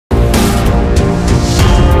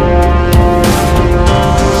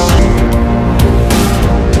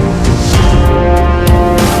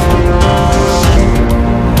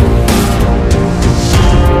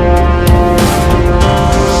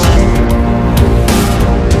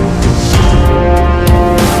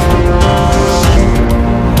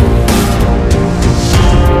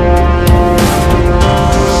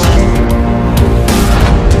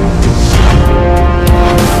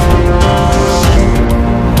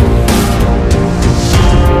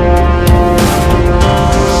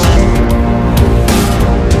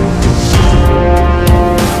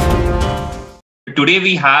today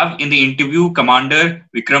we have in the interview Commander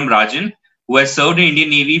Vikram Rajan, who has served in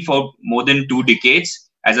Indian Navy for more than 2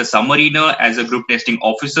 decades as a submariner, as a group testing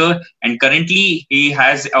officer, and currently he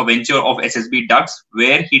has a venture of SSB Ducks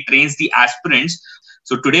where he trains the aspirants.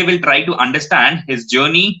 So today we'll try to understand his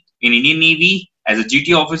journey in Indian Navy as a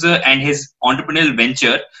GT officer and his entrepreneurial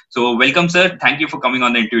venture. So welcome, sir. Thank you for coming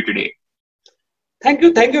on the interview today. Thank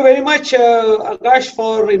you very much, Akash,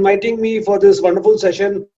 for inviting me for this wonderful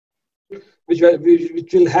session, which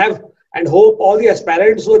we'll have, and hope all the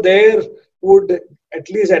aspirants who are there would, at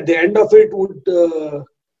least at the end of it, would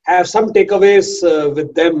have some takeaways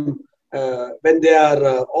with them when they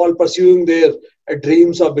are all pursuing their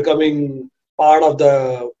dreams of becoming part of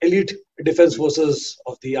the elite defense forces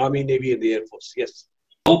of the Army, Navy, and the Air Force. Yes.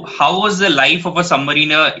 How was the life of a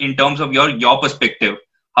submariner in terms of your perspective?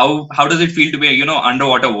 How does it feel to be a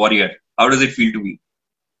underwater warrior? How does it feel to be?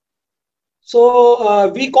 So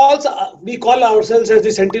we call ourselves as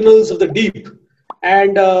the sentinels of the deep,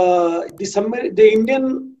 and the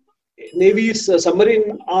Indian Navy's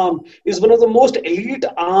submarine arm is one of the most elite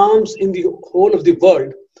arms in the whole of the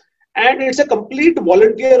world, and it's a complete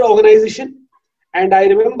volunteer organization. And I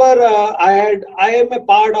remember I am a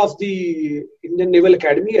part of the Indian Naval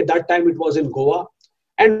Academy. At that time, it was in Goa,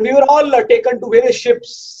 and we were all taken to various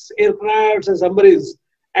ships, aircrafts, and submarines.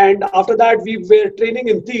 And after that, we were training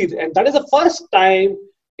in Tir, and that is the first time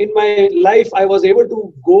in my life I was able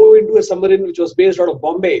to go into a submarine which was based out of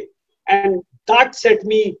Bombay, and that set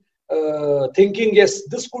me thinking, yes,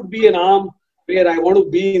 this could be an arm where I want to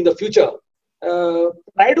be in the future.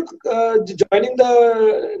 Prior to joining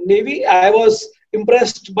the Navy, I was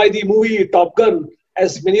impressed by the movie Top Gun,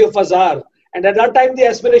 as many of us are. And at that time, the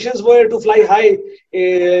aspirations were to fly high,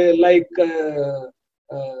 like the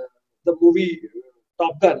movie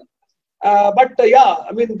Top Gun.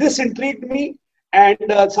 This intrigued me. And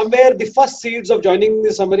somewhere the first seeds of joining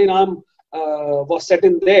the submarine arm was set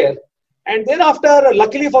in there. And thereafter,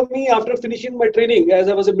 luckily for me, after finishing my training as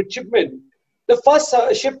I was a midshipman, the first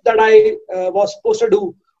ship that I was posted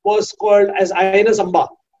to was called as INS Amba.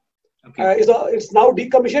 Okay. It's now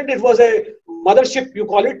decommissioned. It was a mothership, you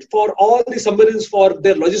call it, for all the submarines for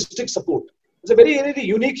their logistics support. It's a very, very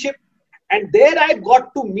unique ship. And there I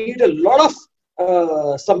got to meet a lot of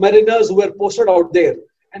submariners who were posted out there.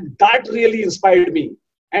 And that really inspired me.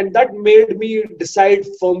 And that made me decide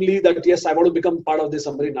firmly that, yes, I want to become part of the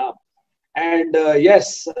submarine arm. And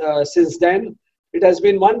since then, it has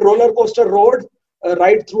been one roller coaster road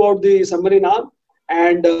right throughout the submarine arm,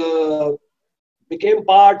 and became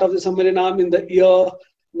part of the submarine arm in the year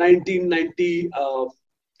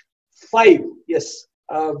 1995. Yes,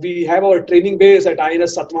 we have our training base at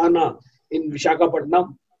INS Satavahana in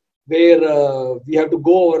Visakhapatnam, where we have to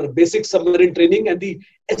go over basic submarine training and the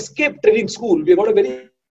escape training school. We got a very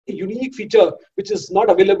unique feature which is not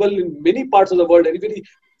available in many parts of the world. Very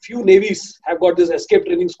few navies have got this escape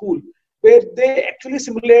training school, where they actually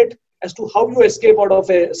simulate as to how you escape out of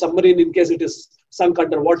a submarine in case it is sunk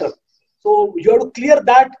underwater. So you have to clear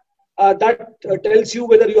that. That tells you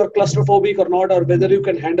whether you are claustrophobic or not, or whether you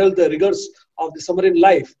can handle the rigors of the submarine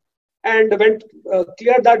life. And went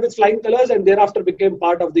cleared that with flying colors, and thereafter became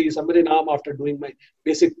part of the submarine arm after doing my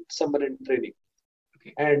basic submarine training.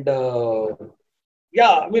 Okay. And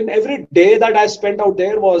every day that I spent out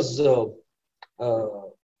there was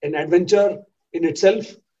an adventure in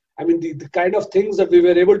itself. I mean, the kind of things that we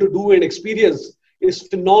were able to do and experience is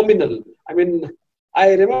phenomenal. I mean,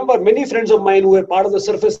 I remember many friends of mine who were part of the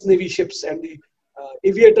surface Navy ships and the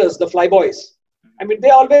aviators, the flyboys. I mean, they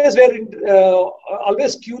always were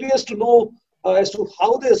always curious to know as to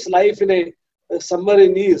how this life in a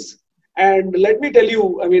submarine is. And let me tell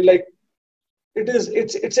you, I mean, like,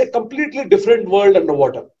 it's a completely different world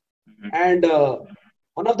underwater. Mm-hmm. And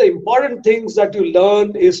one of the important things that you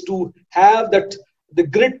learn is to have the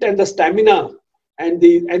grit and the stamina and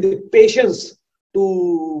the patience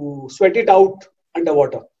to sweat it out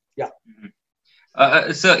underwater. Yeah. Mm-hmm.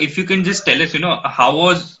 Sir, if you can just tell us, how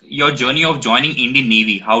was your journey of joining Indian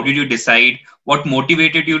Navy? How did you decide? What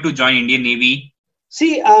motivated you to join Indian Navy?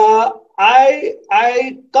 See, I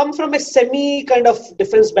come from a semi kind of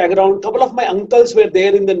defense background. A couple of my uncles were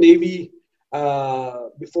there in the Navy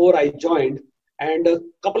before I joined, and a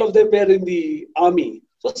couple of them were in the Army.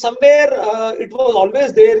 So somewhere it was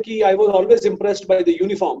always there. I was always impressed by the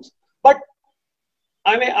uniforms. But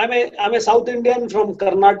I'm a South Indian from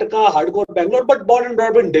Karnataka, hardcore Bangalore, but born and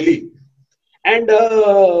brought up in Delhi. And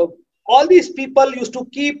all these people used to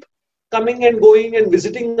keep coming and going and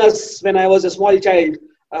visiting us when I was a small child.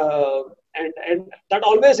 And that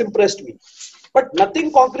always impressed me. But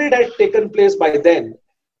nothing concrete had taken place by then.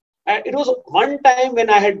 It was one time when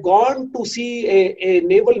I had gone to see a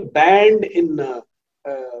naval band in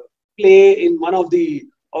play in one of the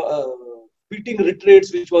beating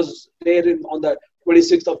retreats, which was there on the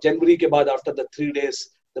 26th of January ke baad, after the 3 days,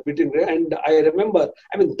 the beating. And I remember,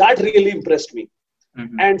 I mean, that really impressed me.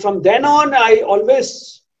 And from then on, I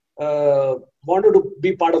always wanted to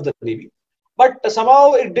be part of the Navy. But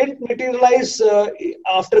somehow it didn't materialize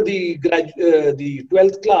after the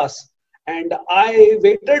 12th class. And I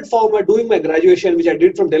waited for doing my graduation, which I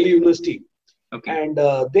did from Delhi University. Okay. And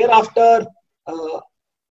thereafter,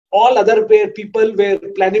 all other people were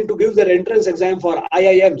planning to give their entrance exam for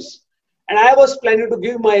IIMs. And I was planning to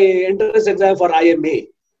give my entrance exam for IMA.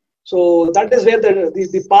 So that is where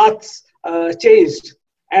the paths changed.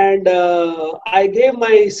 And I gave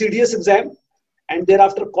my CDS exam and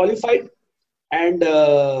thereafter qualified. And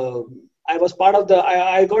I was part of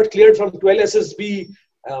I got cleared from 12 SSB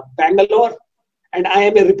Bangalore, and I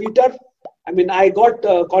am a repeater. I mean, I got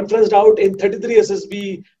conferenced out in 33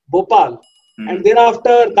 SSB Bhopal. And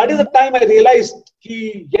thereafter, that is the time I realized,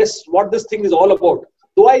 yes, what this thing is all about.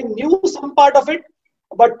 Though I knew some part of it,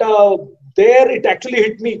 but there it actually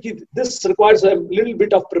hit me. This requires a little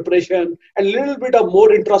bit of preparation, a little bit of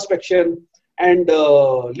more introspection, and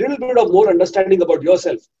a little bit of more understanding about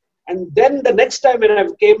yourself. And then the next time when I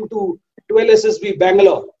came to 12 SSB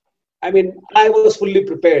Bangalore, I mean, I was fully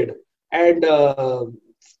prepared and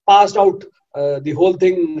passed out the whole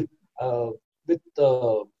thing with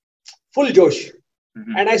full josh.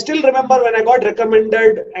 And I still remember when I got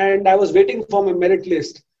recommended and I was waiting for my merit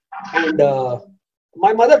list. And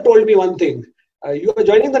my mother told me one thing, you are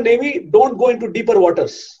joining the Navy, don't go into deeper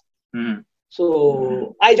waters.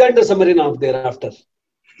 So I joined the submarine out thereafter.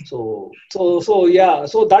 So yeah,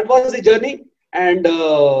 so that was the journey. And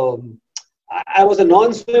I was a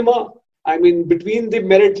non-swimmer. I mean, between the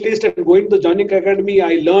merit list and going to the joining academy,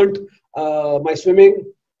 I learned my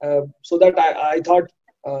swimming so that I thought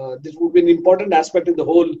this would be an important aspect in the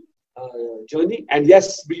whole journey. And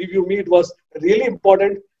yes, believe you me, it was really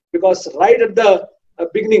important, because right at the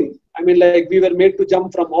beginning, I mean, like, we were made to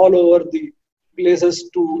jump from all over the places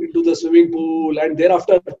into the swimming pool, and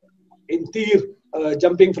thereafter in Tir,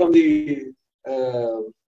 jumping from the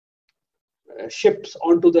ships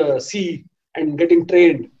onto the sea and getting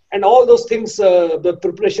trained. And all those things, the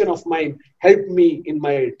preparation of mine helped me in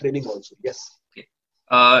my training also. Yes.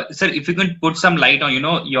 Sir, if you can put some light on,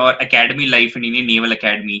 your academy life in Indian Naval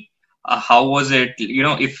Academy, how was it?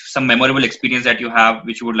 If some memorable experience that you have,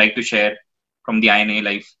 which you would like to share from the INA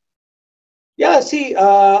life. Yeah, see,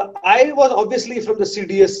 I was obviously from the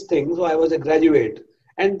CDS thing, so I was a graduate.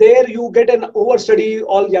 And there you get an overstudy,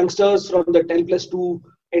 all youngsters from the 10+2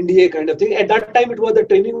 NDA kind of thing. At that time, the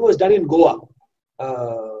training was done in Goa.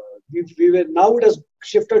 Now it has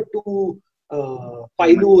shifted to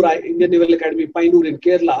Painur, Indian Naval Academy, Painur in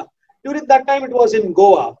Kerala. During that time, it was in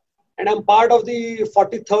Goa. And I'm part of the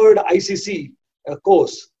 43rd ICC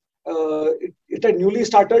course. It had newly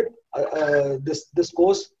started, this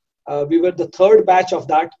course. We were the third batch of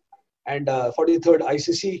that, and 43rd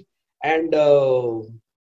ICC. And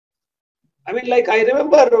I mean, like, I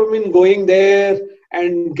remember, going there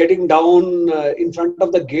and getting down in front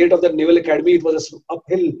of the gate of the Naval Academy. It was an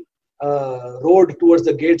uphill road towards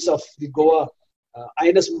the gates of the Goa.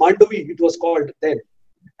 INS Mandavi, it was called then.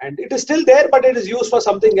 And it is still there, but it is used for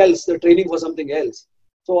something else, the training for something else.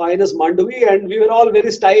 So INS Mandavi, and we were all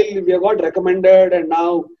very styled. We got recommended, and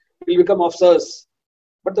now we'll become officers.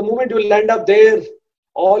 But the moment you land up there,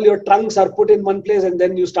 all your trunks are put in one place, and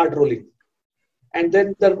then you start rolling. And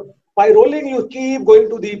then by rolling, you keep going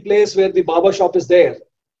to the place where the barber shop is there.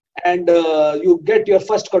 And you get your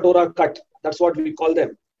first katora cut. That's what we call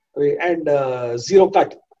them. And zero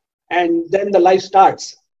cut. And then the life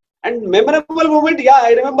starts. And memorable moment, yeah,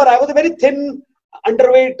 I remember I was a very thin,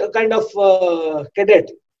 underweight kind of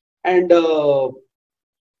cadet. And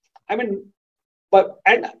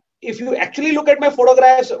if you actually look at my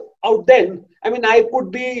photographs out then, I mean, I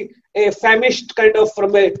could be a famished kind of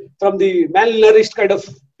from the malnourished kind of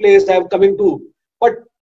place I'm coming to. But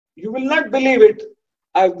you will not believe it.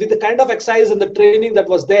 With the kind of exercise and the training that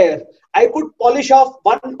was there, I could polish off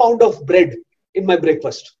 1 pound of bread in my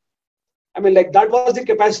breakfast. I mean, like, that was the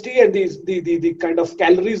capacity and the kind of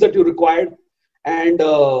calories that you required. And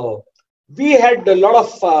we had a lot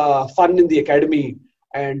of fun in the academy.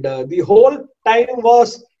 And the whole time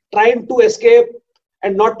was trying to escape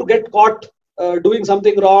and not to get caught doing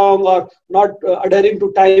something wrong or not adhering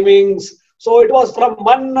to timings. So it was from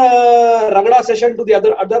one Ragada session to the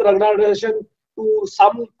other Ragada session to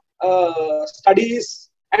some studies.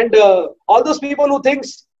 And all those people who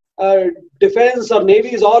thinks defense or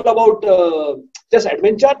Navy is all about just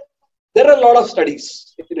adventure, there are a lot of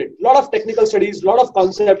studies in it, a lot of technical studies, a lot of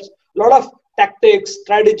concepts, a lot of tactics,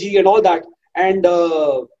 strategy, and all that. And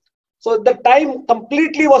so the time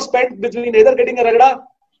completely was spent between either getting a ragda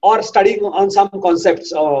or studying on some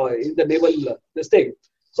concepts in the naval this thing.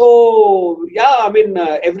 So yeah, I mean,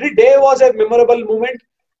 every day was a memorable moment,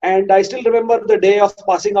 and I still remember the day of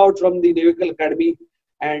passing out from the Naval Academy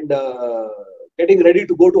and getting ready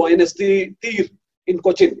to go to INS Tir in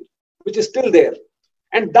Cochin, which is still there.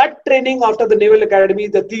 And that training after the Naval Academy,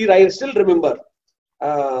 the Tir, I still remember.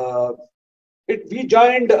 We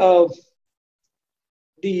joined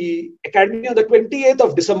the academy on the 28th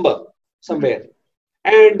of December somewhere.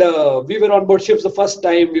 And we were on board ships the first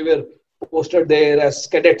time. We were posted there as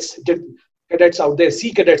cadets, cadets out there,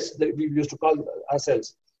 sea cadets that we used to call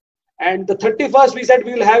ourselves. And the 31st, we said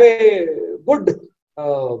we will have a good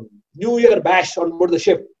New Year bash on board the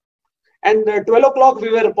ship. And 12 o'clock, we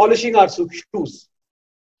were polishing our shoes.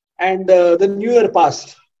 And the New Year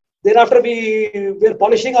passed. Thereafter, we were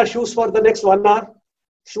polishing our shoes for the next 1 hour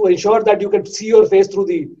to ensure that you can see your face through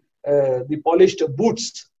the polished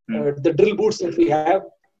boots, the drill boots that we have.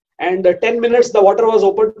 And 10 minutes, the water was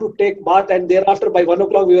open to take bath. And thereafter, by 1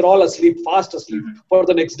 o'clock, we were all asleep, fast asleep for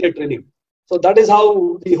the next day training. So that is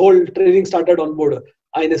how the whole training started on board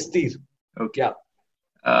INS Tir. Okay. Yeah.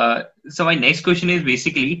 So my next question is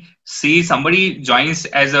basically, see somebody joins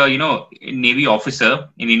as a Navy officer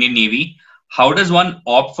in Indian Navy. How does one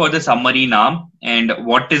opt for the submarine arm, and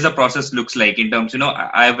what is the process looks like in terms?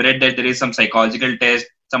 I've read that there is some psychological test,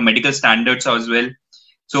 some medical standards as well.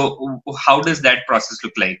 So how does that process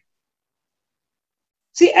look like?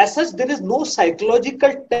 See, as such, there is no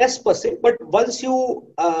psychological test per se, but once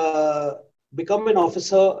you become an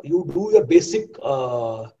officer, you do your basic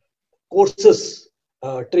courses.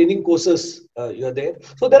 Training courses, you're there.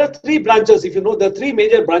 So there are 3 branches. If you know, there are 3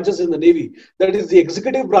 major branches in the Navy. That is the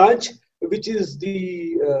executive branch, which is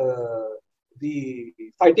the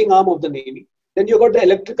fighting arm of the Navy. Then you've got the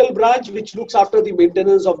electrical branch, which looks after the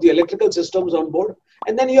maintenance of the electrical systems on board.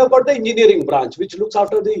 And then you have got the engineering branch, which looks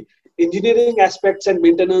after the engineering aspects and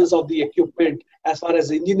maintenance of the equipment as far as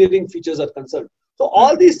engineering features are concerned. So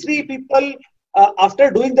all these 3 people, after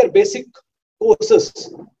doing their basic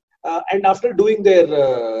courses, and after doing their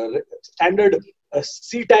standard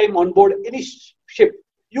sea time on board any ship,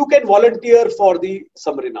 you can volunteer for the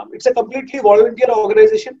submarine arm. It's a completely volunteer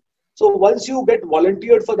organization. So once you get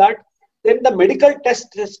volunteered for that, then the medical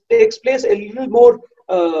test takes place, a little more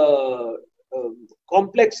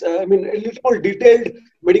complex, a little more detailed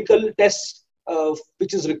medical test,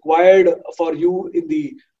 which is required for you in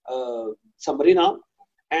the submarine arm.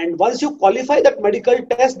 And once you qualify that medical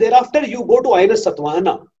test, thereafter you go to INS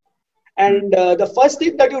Satwahana. And the first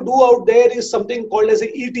thing that you do out there is something called as a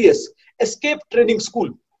ETS, Escape Training School.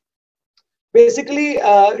 Basically,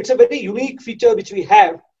 it's a very unique feature which we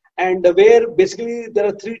have, and where basically there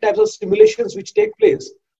are 3 types of simulations which take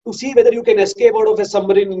place to see whether you can escape out of a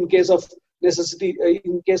submarine in case of necessity,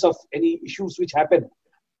 in case of any issues which happen.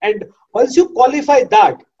 And once you qualify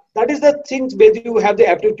that, that is the things where you have the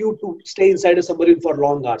aptitude to stay inside a submarine for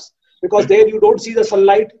long hours, because there you don't see the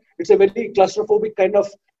sunlight. It's a very claustrophobic kind of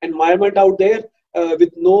environment out there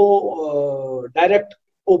with no direct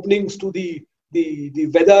openings to the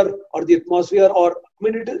weather or the atmosphere, or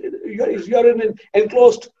you're in an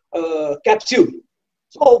enclosed capsule.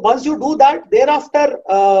 So once you do that, thereafter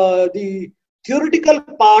the theoretical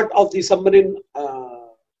part of the submarine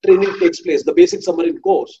training takes place, the basic submarine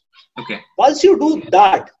course. Okay. Once you do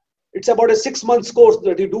that, it's about a 6 months course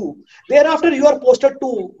that you do. Thereafter, you are posted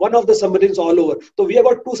to one of the submarines all over. So we have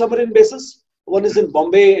got 2 submarine bases. One is in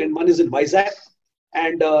Bombay and one is in Vizag.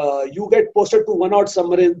 And you get posted to one odd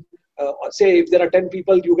submarine. Say if there are 10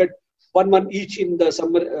 people, you get one each in the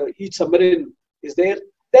submarine. Each submarine is there.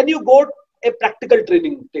 Then you go, a practical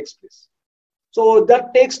training takes place. So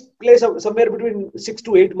that takes place somewhere between 6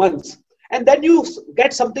 to 8 months. And then you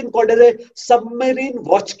get something called as a submarine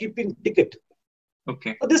watchkeeping ticket.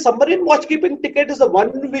 Okay. So this submarine watchkeeping ticket is the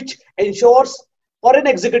one which ensures for an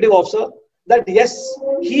executive officer that yes,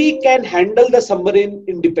 he can handle the submarine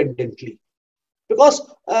independently. Because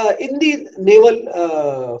in the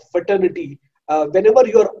naval fraternity, whenever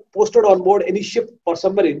you are posted on board any ship or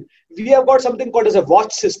submarine, we have got something called as a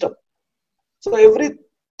watch system. So every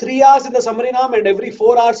 3 hours in the submarine arm and every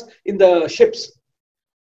 4 hours in the ships,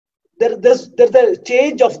 there's a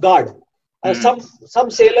change of guard.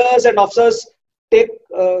 Some sailors and officers take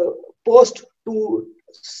post to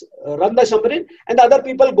run the submarine, and the other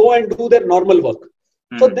people go and do their normal work.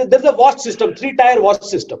 So there's a watch system, 3-tier watch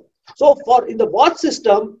system. So in the watch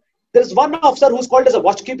system, there's one officer who's called as a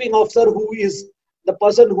watchkeeping officer, who is the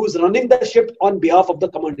person who is running the ship on behalf of the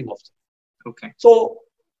commanding officer. Okay. So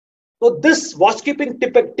this watchkeeping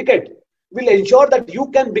ticket will ensure that you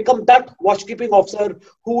can become that watchkeeping officer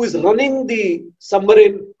who is running the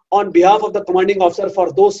submarine on behalf of the commanding officer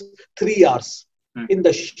for those 3 hours in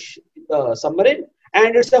the submarine,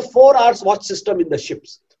 and it's a 4 hours watch system in the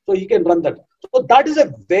ships. So he can run that. So that is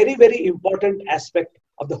a very, very important aspect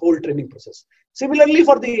of the whole training process. Similarly,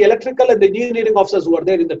 for the electrical and the engineering officers who are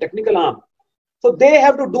there in the technical arm, so they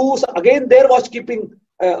have to do again their watchkeeping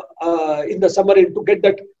in the submarine to get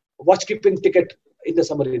that watchkeeping ticket in the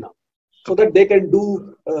submarine arm, so that they can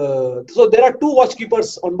do. So there are 2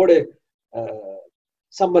 watchkeepers on board a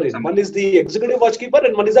submarine. One is the executive watchkeeper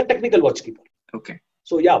and one is the technical watchkeeper. Okay.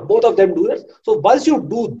 So yeah, both of them do that. So once you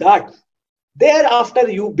do that, thereafter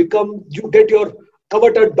you get your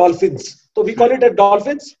coveted dolphins. So we call it a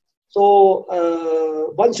dolphins. So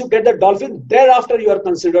once you get the dolphin, thereafter you are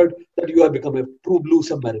considered that you have become a true blue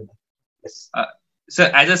submariner. Yes. So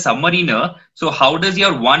as a submariner, so how does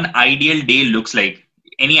your one ideal day looks like?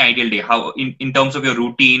 Any ideal day? How in terms of your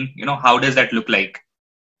routine, how does that look like?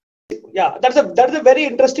 Yeah, that's a very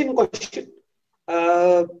interesting question.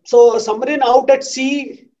 So submarine out at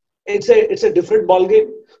sea, it's a different ball game.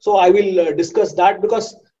 So I will discuss that,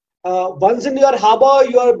 because once in your harbor,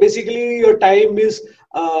 your time is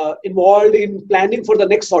involved in planning for the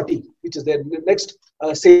next sortie, which is there, the next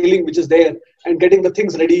sailing, which is there, and getting the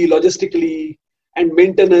things ready logistically and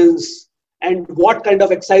maintenance, and what kind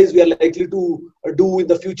of exercise we are likely to do in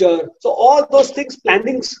the future. So all those things,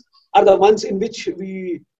 plannings are the ones in which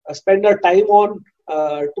we spend our time on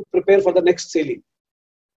to prepare for the next sailing.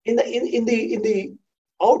 In the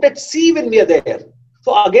out at sea when we are there,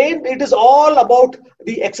 so again it is all about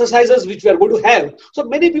the exercises which we are going to have. So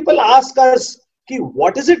many people ask us,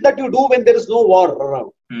 what is it that you do when there is no war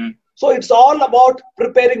around? So it's all about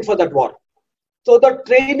preparing for that war. So the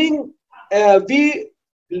training, we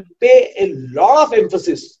pay a lot of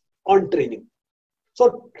emphasis on training.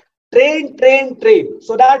 So train,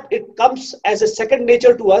 so that it comes as a second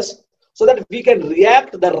nature to us, so that we can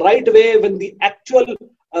react the right way when the actual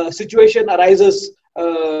situation arises,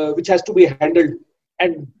 which has to be handled.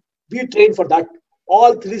 And we train for that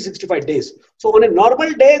all 365 days. So on a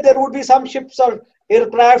normal day, there would be some ships or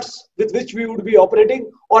aircrafts with which we would be operating,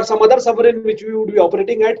 or some other submarine which we would be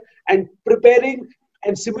operating at, and preparing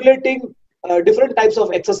and simulating different types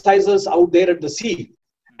of exercises out there at the sea.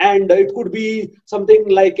 And it could be something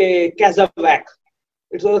like a CASEVAC.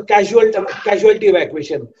 It's a casualty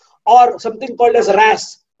evacuation, or something called as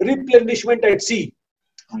RAS, replenishment at sea,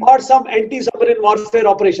 or some anti-submarine warfare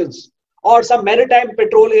operations, or some maritime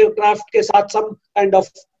patrol aircraft ke saath some kind of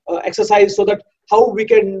exercise, so that how we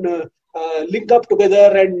can link up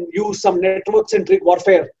together and use some network-centric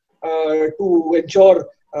warfare to ensure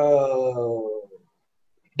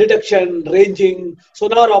detection, ranging,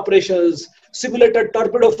 sonar operations, simulated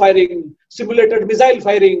torpedo firing, simulated missile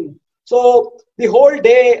firing. So the whole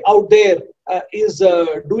day out there is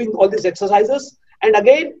doing all these exercises. And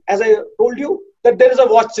again, as I told you, that there is a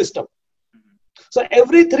watch system. So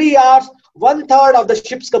every 3 hours, 1/3 of the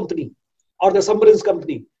ship's company or the submarine's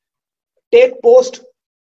company take post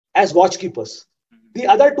as watchkeepers. The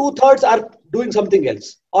other 2/3 are doing something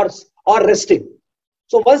else or resting.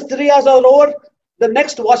 So once 3 hours are over, the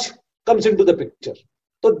next watch comes into the picture.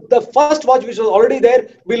 So the first watch, which was already there,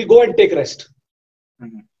 will go and take rest.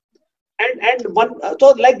 So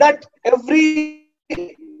like that, every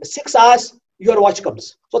 6 hours your watch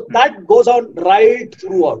comes. So that goes on right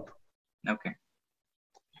throughout. Okay.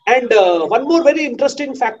 And one more very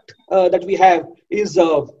interesting fact that we have is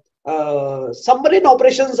submarine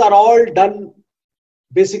operations are all done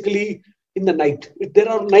basically in the night. There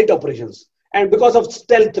are night operations, and because of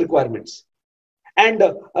stealth requirements. And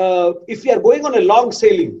if we are going on a long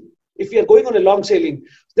sailing,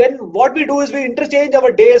 then what we do is we interchange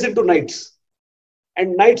our days into nights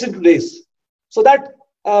and nights into days, so that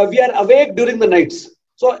we are awake during the nights.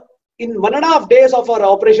 So in 1.5 days of our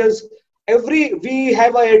operations, we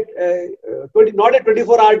have not a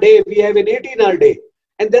 24-hour day, we have an 18-hour day,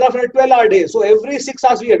 and thereafter a 12-hour day. So every 6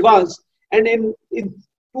 hours we advance, and in 2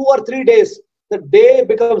 or 3 days, the day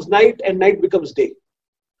becomes night and night becomes day.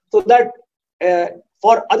 So that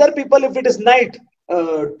for other people, if it is night,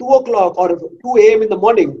 2 o'clock or 2 a.m. in the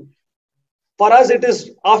morning, for us it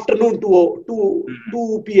is afternoon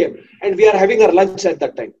 2 p.m. and we are having our lunch at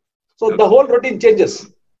that time. So the whole routine changes,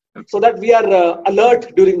 so that we are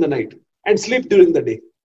alert during the night and sleep during the day.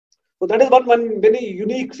 So that is one very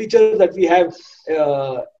unique feature that we have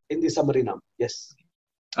in the submarine arm. Yes.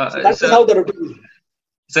 So that is how the routine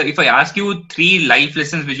is. So if I ask you 3 life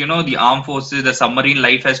lessons which the armed forces, the submarine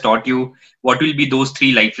life has taught you, what will be those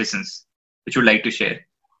 3 life lessons which you would like to share?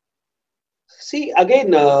 See,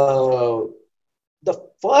 again, the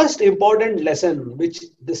first important lesson which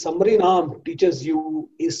the submarine arm teaches you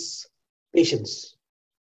is patience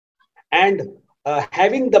and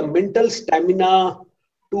having the mental stamina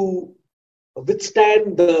to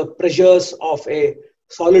withstand the pressures of a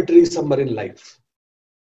solitary submarine life.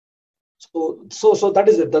 So that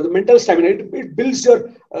is it. The mental stamina, it builds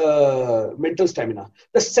your mental stamina.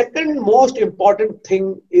 The second most important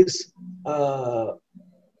thing is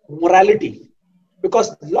morality,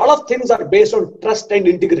 because a lot of things are based on trust and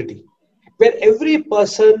integrity, where every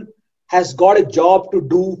person has got a job to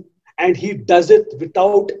do and he does it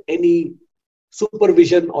without any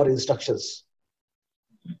supervision or instructions.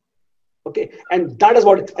 Okay, and that is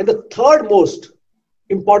what. And the third most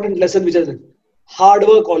important lesson, which is hard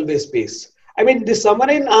work always pays. I mean, the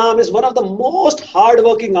submarine arm is one of the most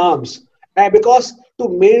hard-working arms because to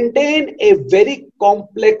maintain a very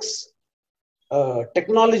complex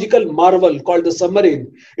technological marvel called the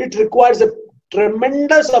submarine, it requires a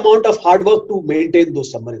tremendous amount of hard work to maintain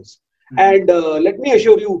those submarines. And let me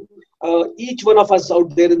assure you, each one of us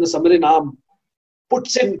out there in the submarine arm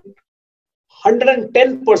puts in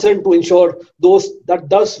 110% to ensure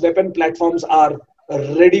those weapon platforms are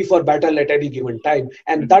ready for battle at any given time.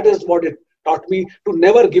 And that is what it taught me, to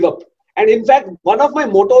never give up. And in fact, one of my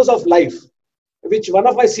mottos of life, which one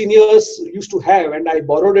of my seniors used to have, and I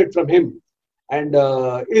borrowed it from him, and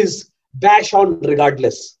is bash on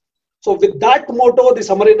regardless. So with that motto, the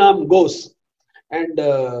submarine arm goes, and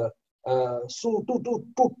so to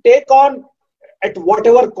take on at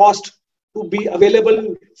whatever cost to be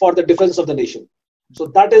available for the defense of the nation. So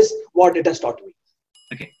that is what it has taught me.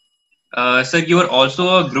 Okay. Sir, you are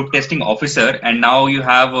also a group testing officer, and now you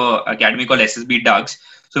have a academy called SSB DUGS.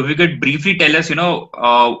 So if you could briefly tell us,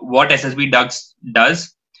 what SSB DUGS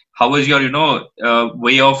does, how is your,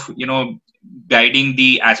 way of, guiding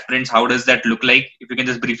the aspirants? How does that look like? If you can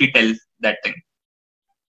just briefly tell that thing.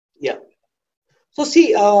 Yeah. So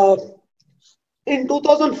see, in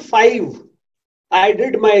 2005, I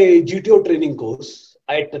did my GTO training course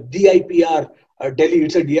at DIPR, Delhi.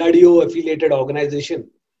 It's a DRDO affiliated organization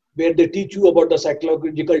where they teach you about the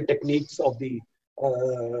psychological techniques of the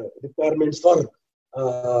requirements for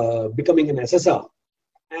becoming an assessor.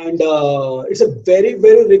 And it's a very,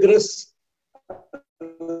 very rigorous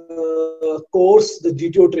course, the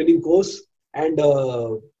GTO training course. And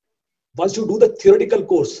once you do the theoretical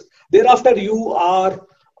course, thereafter you are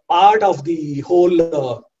part of the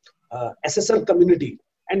whole assessor community.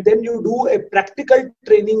 And then you do a practical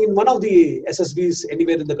training in one of the SSBs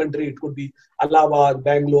anywhere in the country. It could be Allahabad,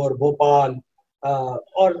 Bangalore, Bhopal,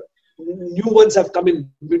 or new ones have come in.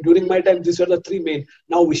 During my time, these were the 3 main.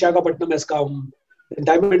 Now Visakhapatnam has come,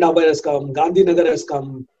 Diamond Harbour has come, Gandhinagar has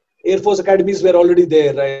come. Air Force academies were already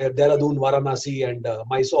there, right? Dehradun, Varanasi, and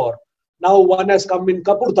Mysore. Now one has come in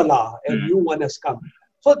Kapurthala, a new one has come.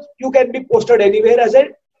 So you can be posted anywhere as a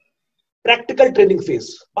practical training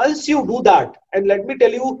phase. Once you do that, and let me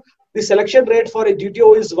tell you, the selection rate for a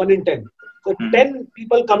GTO is 1 in 10. So 10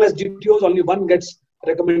 people come as GTOs, only 1 gets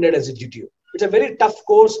recommended as a GTO. It's a very tough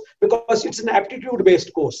course because it's an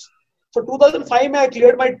aptitude-based course. So 2005, I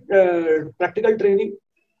cleared my practical training.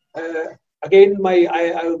 Again,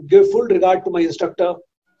 I give full regard to my instructor,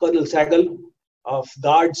 Colonel Sagal of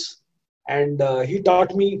Guards, and he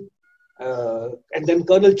taught me. And then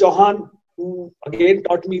Colonel Chauhan, who again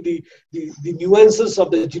taught me the nuances of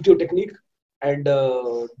the GTO technique. And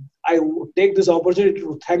I would take this opportunity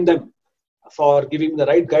to thank them for giving the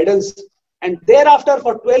right guidance. And thereafter,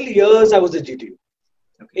 for 12 years, I was a GTO.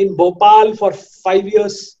 In Bhopal for 5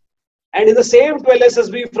 years. And in the same 12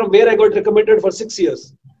 SSB from where I got recommended for 6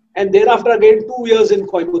 years. And thereafter, again, 2 years in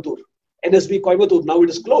Coimbatore. NSB Coimbatore, now it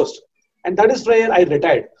is closed. And that is where I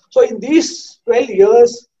retired. So in these 12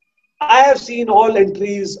 years, I have seen all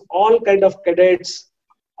entries, all kind of cadets,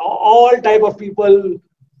 all type of people,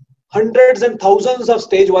 hundreds and thousands of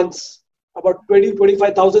stage ones, about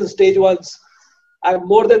 20-25,000 stage ones. I have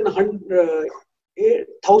more than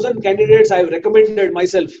 1,000 candidates I have recommended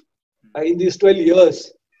myself in these 12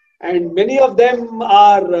 years. And many of them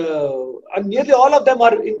are, nearly all of them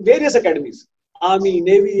are in various academies. Army,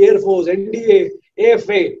 Navy, Air Force, NDA,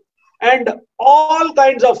 AFA, and all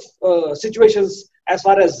kinds of situations as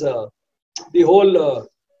far as the whole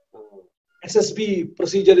SSB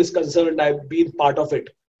procedure is concerned. I've been part of it.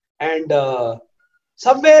 And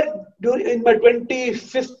somewhere in my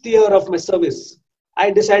 25th year of my service, I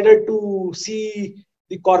decided to see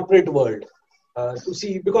the corporate world,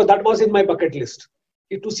 because that was in my bucket list,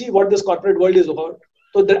 to see what this corporate world is about.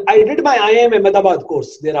 So I did my IIM Ahmedabad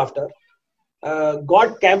course thereafter.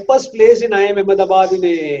 Got campus placed in IIM Ahmedabad in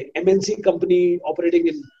a MNC company operating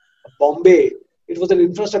in Bombay. It was an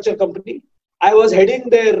infrastructure company. I was heading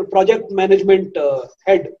their project management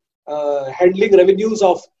head, handling revenues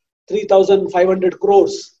of 3,500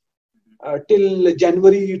 crores till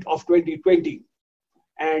January of 2020.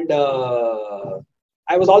 And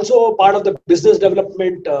I was also part of the business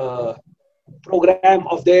development program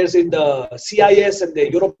of theirs in the CIS and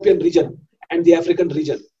the European region and the African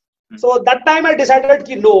region. So that time I decided,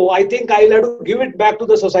 no, I think I'll have to give it back to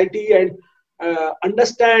the society and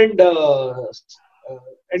understand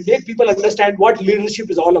and make people understand what leadership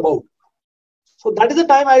is all about. So that is the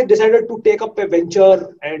time I decided to take up a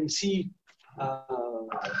venture and see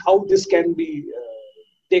how this can be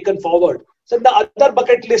taken forward. So the other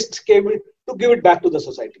bucket list came to give it back to the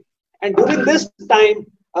society. And during this time,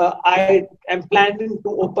 I am planning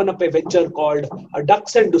to open up a venture called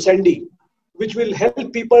Ducks and Ducendi, which will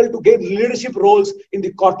help people to gain leadership roles in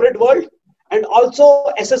the corporate world, and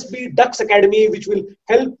also SSB Ducks Academy, which will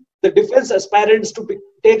help the defense aspirants to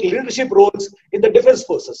take leadership roles in the defense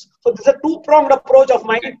forces. So this is a two-pronged approach of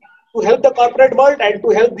mine to help the corporate world and to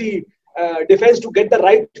help the defense to get the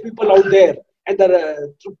right people out there and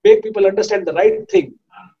to make people understand the right thing.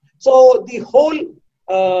 So the whole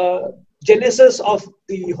genesis of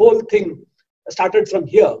the whole thing started from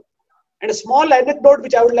here. And a small anecdote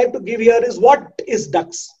which I would like to give here is, what is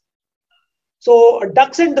Ducks? So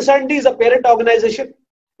Ducks and Ducendi is a parent organization.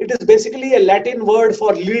 It is basically a Latin word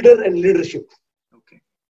for leader and leadership. Okay.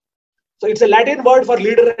 So it's a Latin word for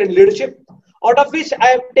leader and leadership, out of which I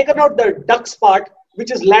have taken out the Ducks part,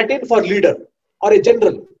 which is Latin for leader or a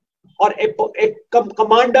general or a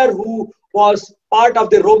commander who was part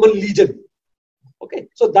of the Roman legion. Okay,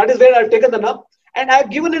 so that is where I've taken them up, and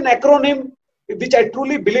I've given an acronym which I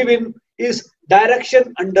truly believe in is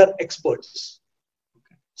direction under experts.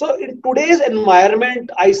 So in today's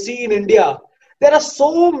environment, I see in India, there are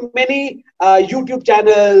so many YouTube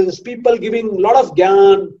channels, people giving a lot of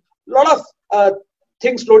gyan, a lot of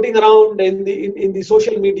things floating around in the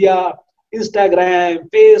social media, Instagram,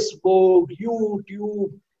 Facebook,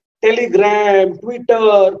 YouTube, Telegram,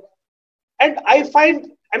 Twitter, and I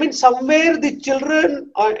find, somewhere the children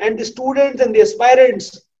and the students and the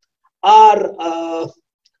aspirants are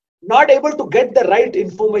not able to get the right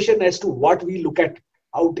information as to what we look at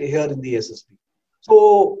out here in the SSB.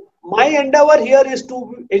 So my endeavor here is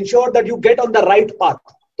to ensure that you get on the right path,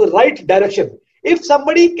 the right direction. If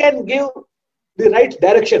somebody can give the right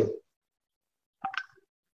direction,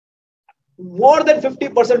 more than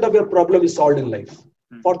 50% of your problem is solved in life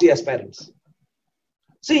for the aspirants.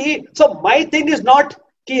 See, so my thing is not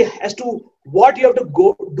key as to what you have to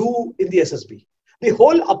go do in the SSB. The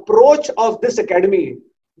whole approach of this academy,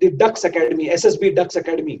 the Ducks Academy, SSB Ducks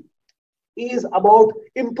Academy, is about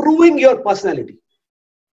improving your personality.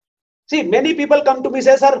 See, many people come to me and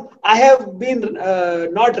say, sir, I have been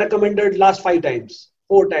not recommended last 5 times,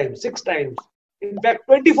 4 times, 6 times, in fact,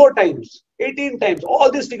 24 times, 18 times,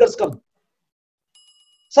 all these figures come.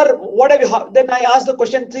 Sir, what have you, then I ask the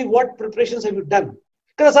question, see, what preparations have you done?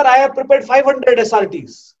 Because, sir, I have prepared 500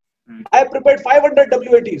 SRTs. I have prepared 500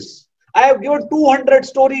 WATs. I have given 200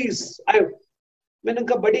 stories.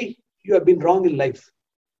 Menanka, buddy, you have been wrong in life.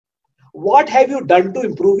 What have you done to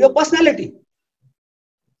improve your personality?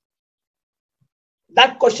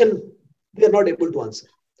 That question we are not able to answer.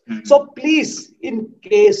 So please, in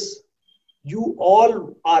case you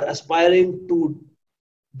all are aspiring to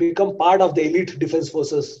become part of the elite defense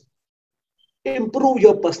forces, improve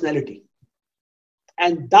your personality.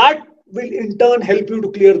 And that will in turn help you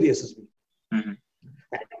to clear the SSB.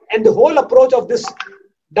 And the whole approach of this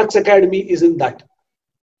Ducks Academy is in that.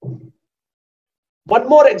 One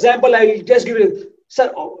more example I will just give you.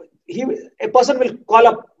 Sir, a person will call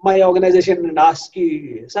up my organization and ask,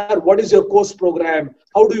 sir, what is your course program?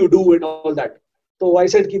 How do you do and all that? So I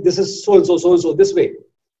said, this is so-and-so, this way.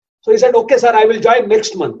 So he said, okay, sir, I will join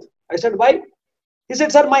next month. I said, why? He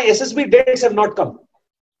said, sir, my SSB dates have not come.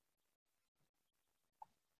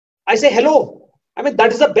 I say, hello.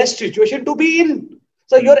 That is the best situation to be in.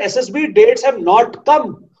 So your SSB dates have not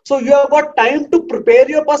come. So you have got time to prepare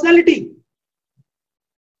your personality.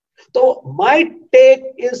 So my take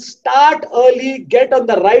is start early, get on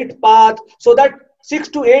the right path so that 6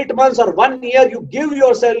 to 8 months or 1 year you give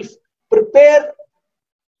yourself, prepare,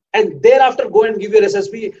 and thereafter go and give your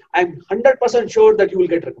SSB. I'm 100% sure that you will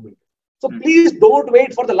get recommended. So please don't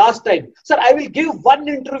wait for the last time. Sir, I will give one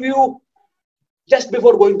interview just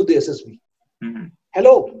before going to the SSB.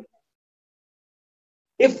 Hello.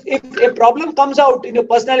 if a problem comes out in your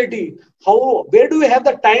personality, where do you have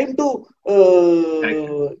the time to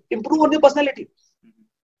improve on your personality?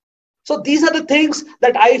 So these are the things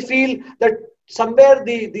that I feel that somewhere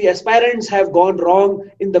the aspirants have gone wrong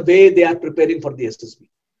in the way they are preparing for the SSB.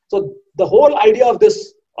 So the whole idea of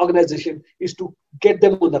this organization is to get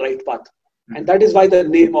them on the right path. And that is why the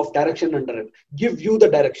name of Direction Under it. Give you the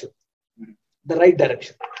direction, the right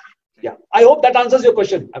direction. Yeah. I hope that answers your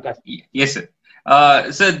question, Akash. Yes, sir.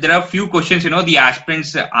 So there are a few questions, the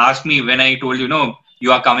aspirants asked me when I told,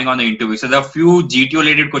 you are coming on the interview. So there are a few GTO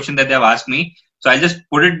related questions that they have asked me. So I'll just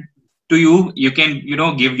put it to you. You can,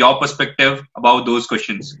 give your perspective about those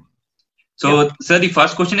questions. So, sir, the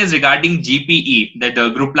first question is regarding GPE, that the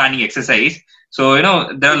group planning exercise. So,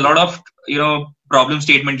 there are a lot of, problem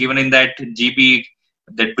statement given in that GPE,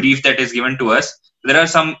 that brief that is given to us. There are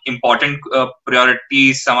some important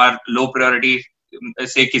priorities, some are low priority.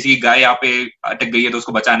 Say किसी की गाय यहाँ पे अटक गई है तो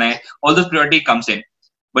उसको बचाना है. All those priority comes in.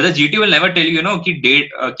 But the GTO will never tell you, कि date,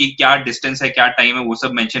 कि क्या distance है, क्या time है, वो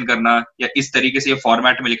सब mention करना या इस तरीके से ये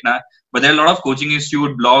format में लिखना. But there are a lot of coaching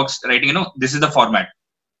institute blogs writing, this is the format.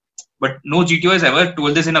 But no GTO has ever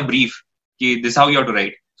told this in a brief. Ki this is how you have to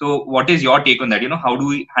write. So what is your take on that? How do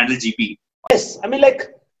we handle GP? Yes, I mean,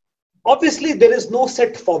 obviously there is no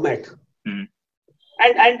set format. And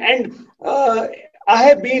I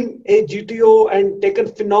have been a GTO and taken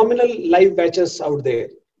phenomenal live batches out there.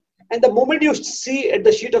 And the moment you see at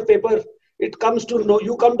the sheet of paper, you come to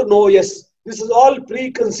know, yes, this is all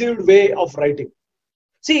preconceived way of writing.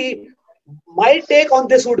 See, my take on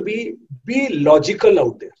this would be logical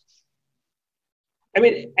out there. I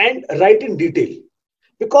mean, and write in detail,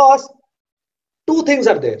 because two things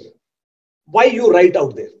are there. Why you write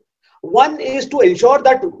out there? One is to ensure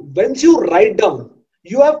that once you write down,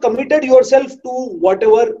 you have committed yourself to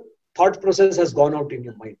whatever thought process has gone out in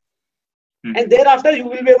your mind. And thereafter, you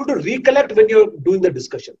will be able to recollect when you're doing the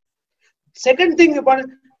discussion. Second thing,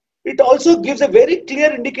 it also gives a very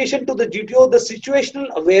clear indication to the GTO, the situational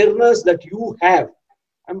awareness that you have.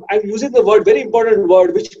 I'm using the word, very important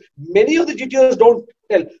word, which many of the GTOs don't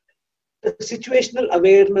tell. The situational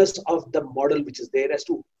awareness of the model which is there as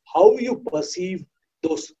to how you perceive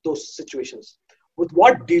those situations. With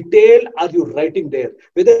what detail are you writing there?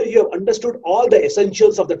 Whether you have understood all the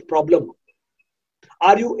essentials of that problem.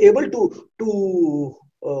 Are you able to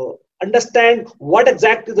understand what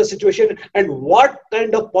exactly the situation and what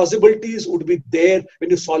kind of possibilities would be there when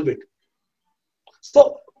you solve it?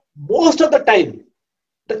 So most of the time,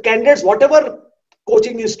 the candidates, whatever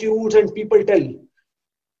coaching institutes and people tell,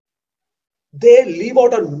 they leave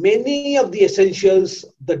out on many of the essentials,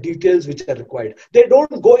 the details which are required. They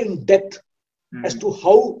don't go in depth as to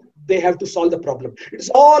how they have to solve the problem. It's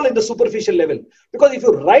all in the superficial level. Because if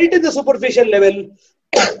you write in the superficial level,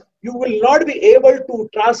 you will not be able to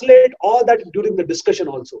translate all that during the discussion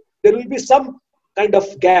also. There will be some kind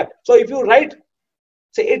of gap. So if you write,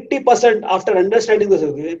 say 80% after understanding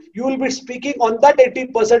the, you will be speaking on that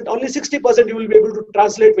 80%, only 60% you will be able to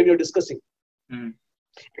translate when you're discussing.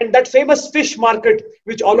 And that famous fish market,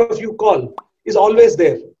 which all of you call, is always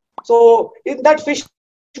there. So in that fish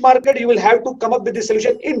market, you will have to come up with the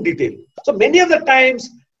solution in detail. So many of the times,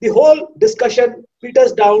 the whole discussion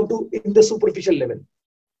peters down to in the superficial level.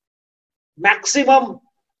 Maximum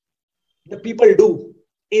the people do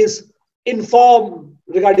is inform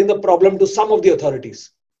regarding the problem to some of the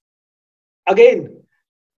authorities. Again,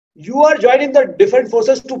 you are joining the different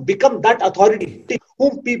forces to become that authority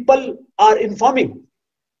whom people are informing.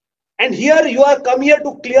 And here you are come here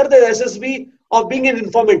to clear the SSB of being an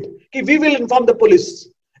informant. We will inform the police.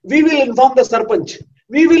 We will inform the sarpanch.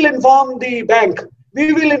 We will inform the bank.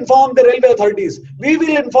 We will inform the railway authorities. We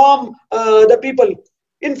will inform the people.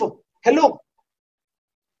 Hello.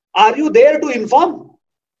 Are you there to inform?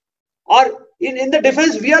 Or in the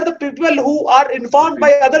defense, we are the people who are informed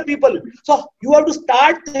by other people. So you have to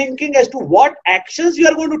start thinking as to what actions you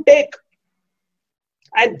are going to take.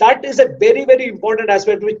 And that is a very, very important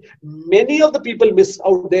aspect which many of the people miss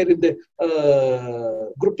out there in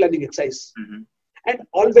the group planning exercise. And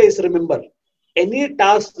always remember, any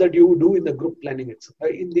task that you do in the group planning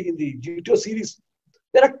in the GTO series,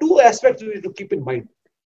 there are two aspects you need to keep in mind.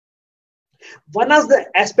 One of the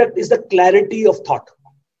aspect is the clarity of thought,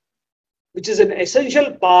 which is an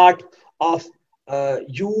essential part of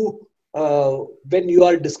you when you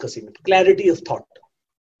are discussing it. Clarity of thought.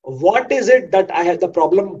 What is it that I have, the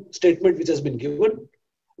problem statement which has been given?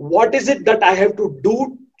 What is it that I have to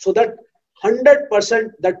do so that 100%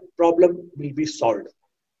 that problem will be solved?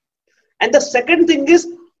 And the second thing is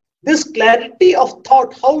this clarity of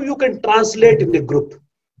thought, how you can translate in a group.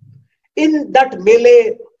 In that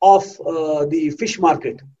melee of the fish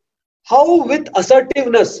market. How with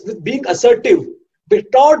assertiveness, with being assertive,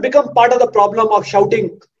 without become part of the problem of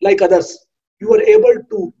shouting like others, you are able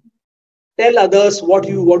to tell others what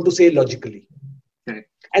you want to say logically. Correct.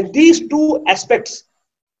 And these two aspects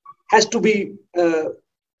has to be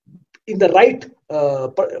in the right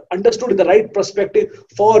understood in the right perspective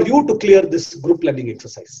for you to clear this group learning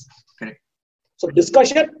exercise. Correct. So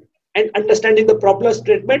discussion and understanding the problem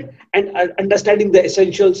statement and understanding the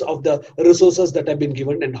essentials of the resources that have been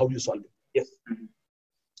given and how you solve it. Yes.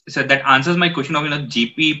 So that answers my question of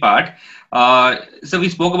GP part. So we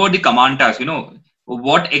spoke about the command task.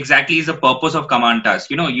 What exactly is the purpose of command task?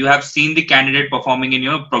 You have seen the candidate performing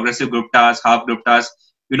in progressive group task, half group task.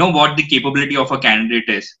 You know what the capability of a candidate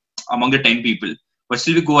is among the 10 people, but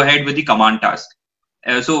still we go ahead with the command task.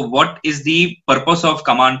 So what is the purpose of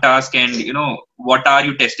command task, and what are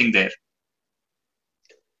you testing there?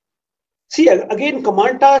 See, again,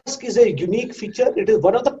 command task is a unique feature. It is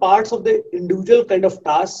one of the parts of the individual kind of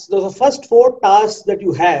tasks. So the first 4 tasks that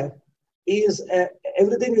you have is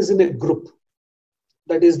everything is in a group.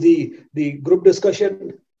 That is the group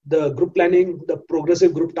discussion, the group planning, the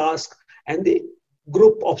progressive group task, and the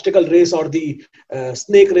group obstacle race, or the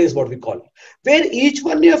snake race, what we call, where each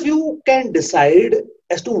one of you can decide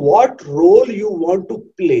as to what role you want to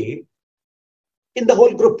play in the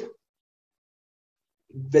whole group.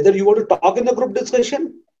 Whether you want to talk in the group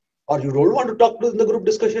discussion or you don't want to talk in the group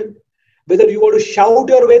discussion, whether you want to shout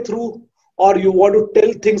your way through or you want to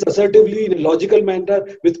tell things assertively in a logical manner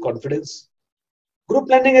with confidence. Group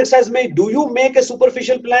planning exercise do you make a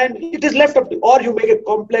superficial plan? It is left up to you, or you make a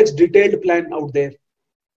complex, detailed plan out there,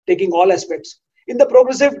 taking all aspects. In the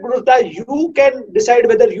progressive group, you can decide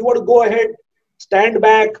whether you want to go ahead, stand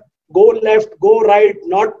back, go left, go right,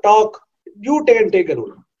 not talk. You can take a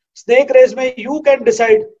role. Snake race, you can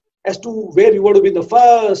decide as to where you want to be in the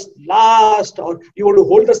first, last, or you want to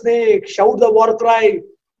hold the snake, shout the war cry.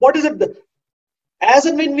 What is it? As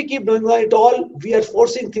and when we keep doing it all, we are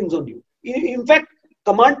forcing things on you. In fact,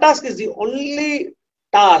 command task is the only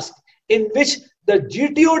task in which the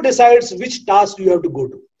GTO decides which task you have to go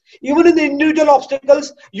to. Even in the individual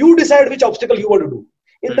obstacles, you decide which obstacle you want to do.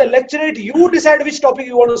 In the lecturate, you decide which topic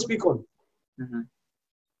you want to speak on.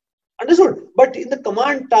 Understood? But in the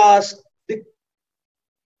command task, the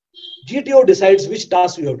GTO decides which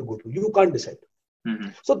task you have to go to. You can't decide.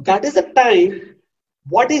 So that is the time.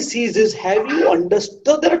 What he sees is, have you understood?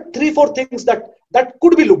 So there are 3-4 things that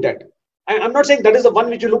could be looked at. I'm not saying that is the one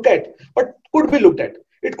which you look at, but could be looked at.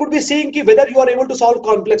 It could be seeing whether you are able to solve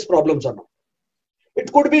complex problems or not.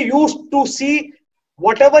 It could be used to see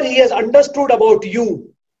whatever he has understood about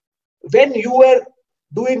you when you were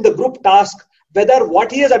doing the group task, whether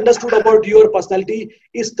what he has understood about your personality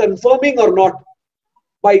is confirming or not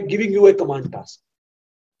by giving you a command task.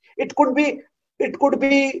 It could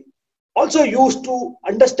be also used to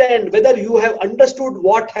understand whether you have understood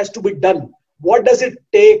what has to be done. What does it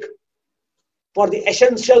take for the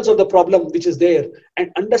essentials of the problem which is there, and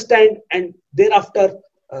understand and thereafter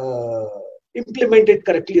implement it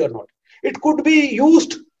correctly or not. It could be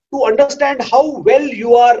used to understand how well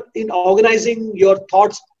you are in organizing your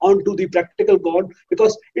thoughts onto the practical ground,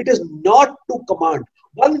 because it is not to command.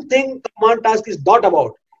 One thing command task is not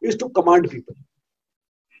about is to command people.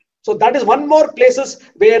 So that is one more places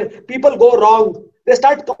where people go wrong. They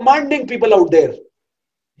start commanding people out there.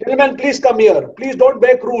 Gentlemen, please come here. Please don't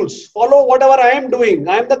break rules. Follow whatever I am doing.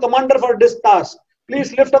 I am the commander for this task.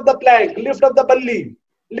 Please lift up the plank, lift up the bully,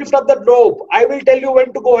 lift up the rope. I will tell you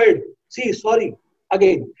when to go ahead. See, sorry.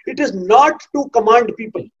 Again, it is not to command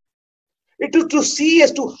people. It is to see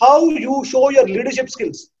as to how you show your leadership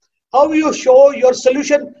skills, how you show your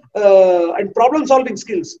solution and problem solving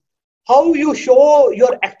skills, how you show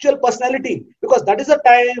your actual personality, because that is the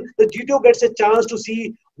time the GTO gets a chance to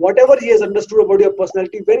see whatever he has understood about your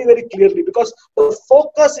personality very, very clearly, because the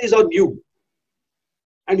focus is on you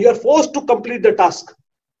and you are forced to complete the task.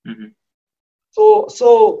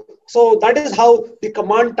 So that is how the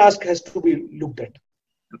command task has to be looked at.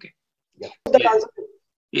 Okay. Yeah.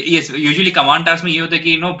 Yes. Usually command task में ये होता है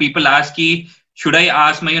कि people ask कि should I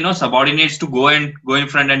ask my subordinates to go in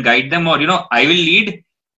front and guide them, or I will lead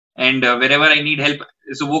and wherever I need help.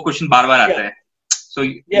 So वो question बार-बार आता है. So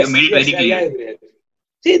you made it very clear. I agree.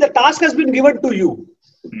 See, the task has been given to you.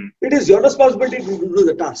 It is your responsibility to do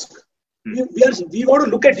the task. We want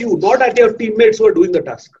to look at you, not at your teammates who are doing the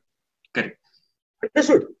task. Correct.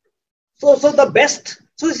 Understood? So the best.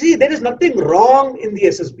 So see, there is nothing wrong in the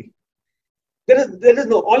SSB. There is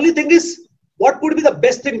no. Only thing is, what could be the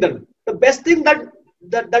best thing done? The best thing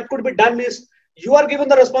that could be done is, you are given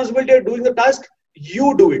the responsibility of doing the task.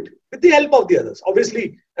 You do it. with the help of the others.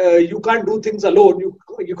 Obviously, you can't do things alone.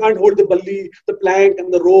 You can't hold the bully, the plank,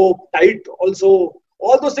 and the rope tight. Also,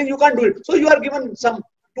 all those things you can't do it. So you are given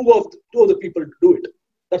two of the people to do it.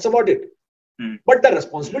 That's about it. But the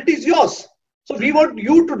responsibility is yours. So we want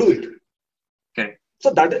you to do it. Okay.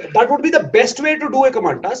 So that would be the best way to do a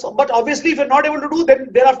command task. But obviously, if you're not able to do, then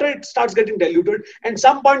thereafter it starts getting diluted. And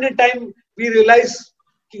some point in time, we realize,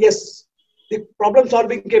 yes, the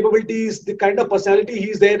problem-solving capabilities, the kind of personality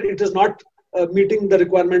he's there, it is not meeting the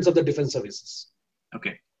requirements of the defense services.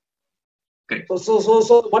 Okay. Okay.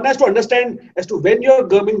 So one has to understand as to when you're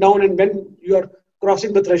coming down and when you're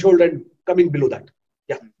crossing the threshold and coming below that.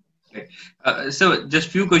 Yeah. Okay. So just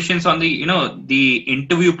few questions on the the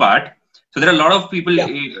interview part. So there are a lot of people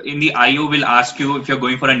in the IO will ask you if you're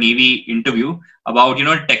going for a Navy interview about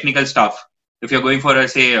technical stuff. If you're going for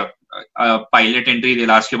a pilot entry,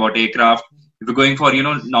 they'll ask you about aircraft. If you're going for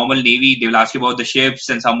normal Navy, they will ask you about the ships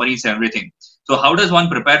and submarines and everything. So how does one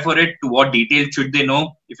prepare for it? To what detail should they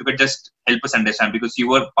know? If you could just help us understand, because you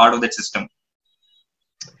were part of that system.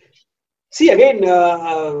 See, again,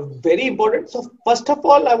 very important. So first of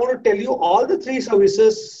all, I want to tell you all the three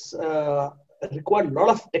services require a lot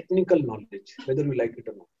of technical knowledge, whether you like it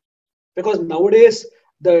or not. Because nowadays,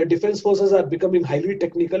 the defense forces are becoming highly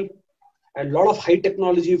technical. A lot of high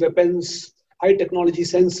technology weapons, high technology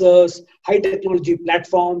sensors, high technology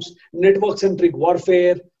platforms, network-centric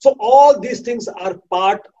warfare. So all these things are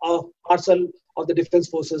parcel of the defense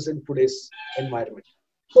forces in today's environment.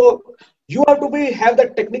 So you have to have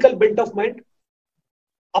that technical bent of mind,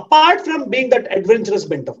 apart from being that adventurous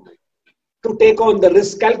bent of mind, to take on the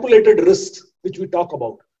risk, calculated risks, which we talk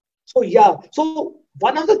about. So yeah, so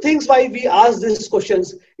one of the things why we ask these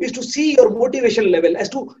questions is to see your motivation level as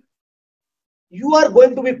to you are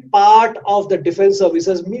going to be part of the defense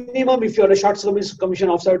services minimum if you're a short service commission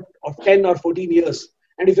officer of 10 or 14 years.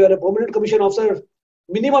 And if you're a permanent commission officer,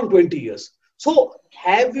 minimum 20 years. So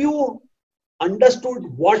have you understood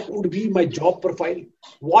what would be my job profile,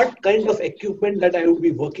 what kind of equipment that I would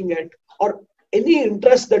be working at, or any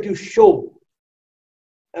interest that you show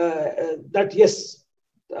that yes,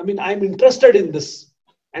 I mean, I'm interested in this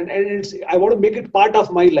and I want to make it part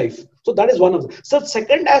of my life. So that is one of them. So the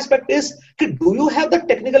second aspect is, do you have the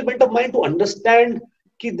technical bent of mind to understand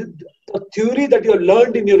the theory that you have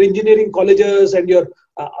learned in your engineering colleges and your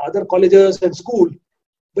other colleges and school,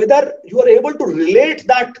 whether you are able to relate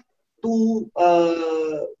that to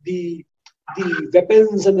the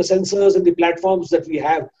weapons and the sensors and the platforms that we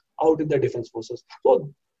have out in the defense forces. So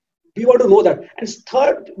we want to know that. And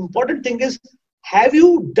third important thing is, have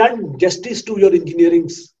you done justice to your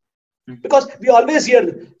engineerings? Because we always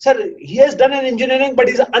hear, sir, he has done an engineering, but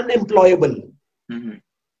he's unemployable.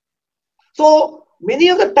 So many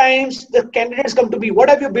of the times the candidates come to me, what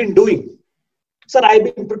have you been doing? Sir,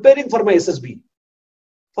 I've been preparing for my SSB.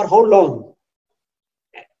 For how long?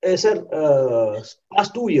 Sir,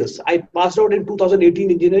 past 2 years. I passed out in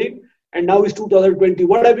 2018 engineering and now it's 2020.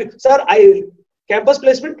 What have you? Sir, campus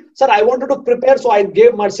placement. Sir, I wanted to prepare, so I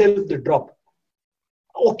gave myself the drop.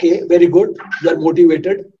 Okay, very good. You are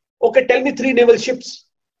motivated. Okay, tell me 3 naval ships.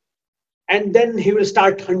 And then he will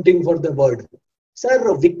start hunting for the word. Sir,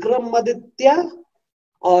 Vikram Aditya?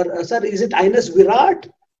 Or sir, is it INS Virat?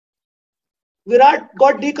 Virat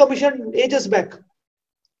got decommissioned ages back.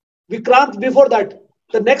 Vikrant before that.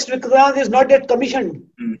 The next Vikrant is not yet commissioned.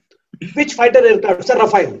 Which fighter aircraft? Sir,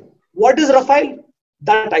 Rafale. What is Rafale?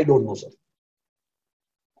 That I don't know, sir.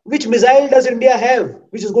 Which missile does India have,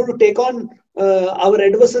 which is going to take on our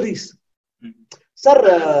adversaries?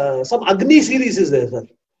 Sir, some Agni series is there, sir.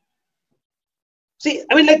 See,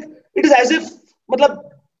 I mean, like, it is as if,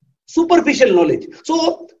 superficial knowledge.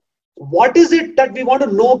 So, what is it that we want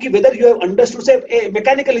to know, whether you have understood, say, a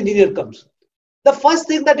mechanical engineer comes. The first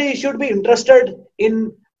thing that he should be interested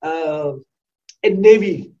in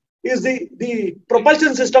Navy is the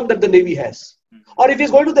propulsion system that the Navy has. Or if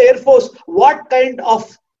he's going to the Air Force, what kind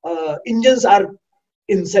of engines are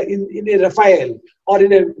in a Rafale or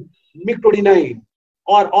in a MiG-29,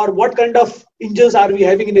 or what kind of engines are we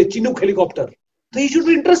having in a Chinook helicopter? So he should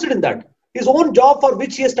be interested in that. His own job for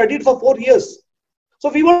which he has studied for 4 years. So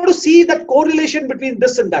we want to see that correlation between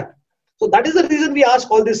this and that. So that is the reason we ask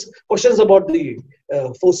all these questions about the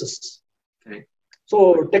forces. Okay.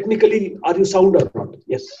 So technically, are you sound or not?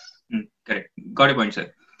 Yes. Correct. Got your point,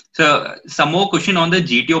 sir. So some more question on the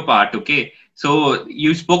GTO part. Okay. So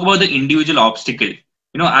you spoke about the individual obstacle.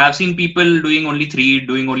 I have seen people doing only 3,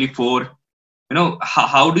 doing only 4.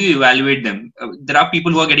 How do you evaluate them? There are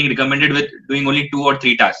people who are getting recommended with doing only 2 or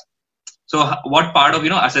 3 tasks. So what part of,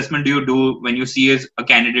 assessment do you do when you see a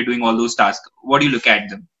candidate doing all those tasks? What do you look at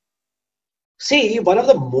them? See, one of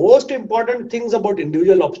the most important things about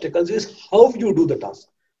individual obstacles is how you do the task,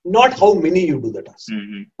 not how many you do the task.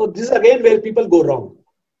 So this is again where people go wrong.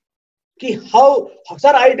 How,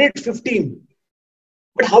 sir, I did 15,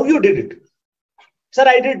 but how you did it? Sir,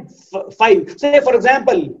 I did 5. Say, for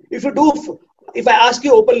example, if I ask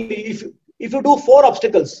you openly, if you do 4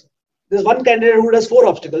 obstacles, there's one candidate who does 4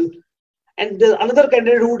 obstacles, and there's another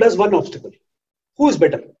candidate who does 1 obstacle. Who is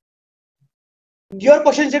better? Your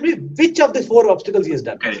question should be which of the 4 obstacles he has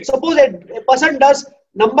done. Okay. Suppose a person does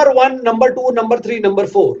number 1, number 2, number 3, number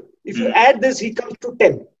 4. If you add this, he comes to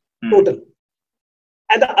 10 total.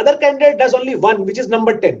 And the other candidate does only 1, which is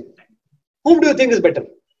number 10. Whom do you think is better?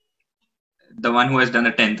 The one who has done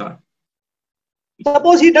the 10th one.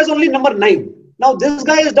 Suppose he does only number 9. Now this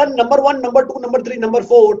guy has done number 1, number 2, number 3, number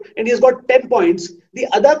 4, and he has got 10 points. The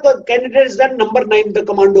other candidate has done number 9, the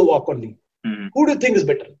commando walk only. Who do you think is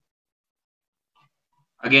better?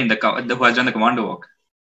 Again, the who has done the commando walk.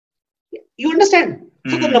 You understand?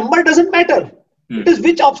 So the number doesn't matter. It is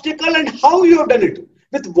which obstacle and how you have done it.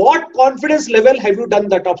 With what confidence level have you done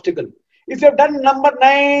that obstacle? If you have done number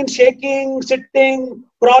 9, shaking, sitting,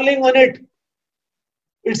 crawling on it,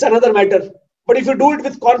 it's another matter. But if you do it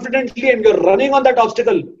with confidently and you're running on that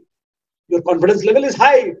obstacle, your confidence level is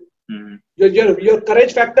high. Your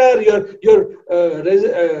courage factor,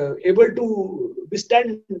 you're able to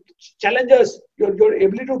withstand challenges, your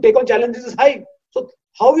ability to take on challenges is high. So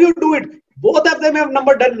how you do it? Both of them have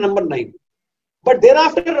done number 9. But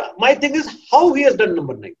thereafter, my thing is how he has done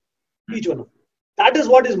number 9. Each one of them. That is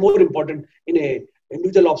what is more important in a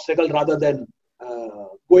individual obstacle rather than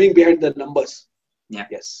going behind the numbers. Yeah.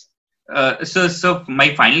 Yes. So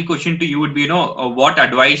my final question to you would be, what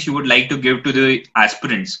advice you would like to give to the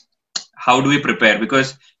aspirants? How do we prepare?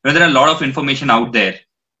 Because there are a lot of information out there.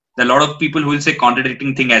 There are a lot of people who will say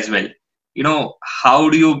contradicting thing as well. How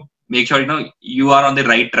do you make sure you are on the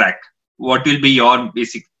right track? What will be your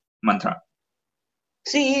basic mantra?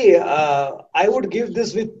 See, I would give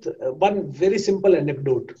this with one very simple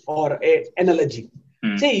anecdote or an analogy.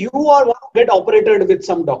 Say you are want to get operated with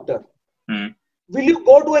some doctor. Will you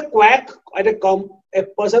go to a quack at a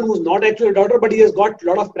person who's not actually a doctor, but he has got a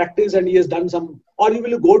lot of practice and he has done some, or you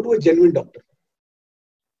will go to a genuine doctor?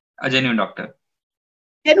 A genuine doctor.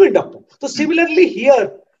 Genuine doctor. So similarly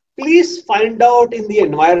here, please find out in the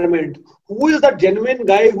environment who is that genuine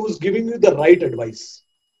guy who's giving you the right advice.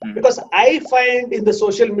 Because I find in the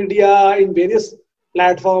social media, in various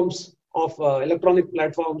platforms of electronic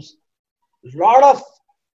platforms, a lot of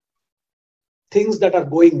things that are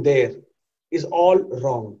going there is all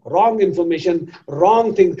wrong. Wrong information,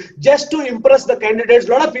 wrong things. Just to impress the candidates,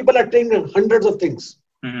 a lot of people are saying hundreds of things.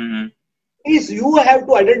 Please, you have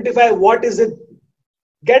to identify what is it.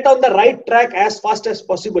 Get on the right track as fast as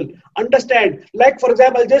possible. Understand. Like, for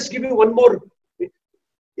example, I'll just give you one more.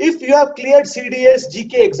 If you have cleared CDS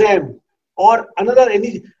GK exam or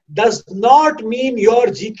any, does not mean your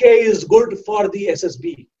GK is good for the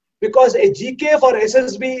SSB. Because a GK for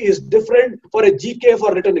SSB is different for a GK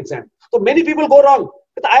for written exam. So many people go wrong.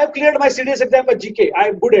 I have cleared my CDS exam for GK. I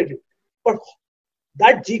am good at it. But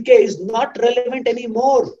that GK is not relevant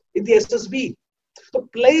anymore in the SSB. So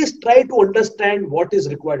please try to understand what is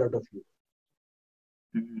required out of you.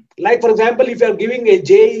 Like, for example, if you are giving a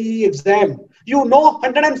JEE exam,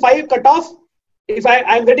 105 cutoff. If I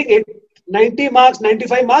am getting 90 marks,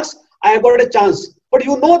 95 marks, I have got a chance. But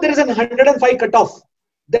there is a 105 cutoff.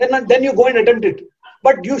 Then you go and attempt it.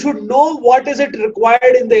 But you should know what is it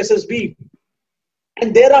required in the SSB.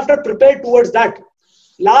 And thereafter prepare towards that.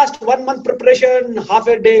 Last 1 month preparation, half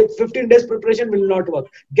a day, 15 days preparation will not work.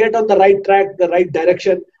 Get on the right track, the right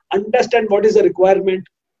direction. Understand what is the requirement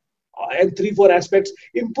and 3-4 aspects.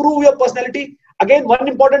 Improve your personality. Again, one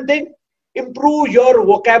important thing, improve your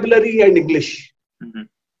vocabulary and English.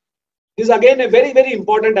 This is again a very, very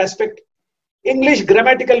important aspect. English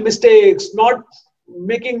grammatical mistakes, not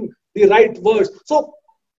making the right words. So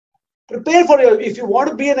prepare for if you want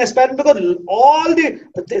to be an aspirant, because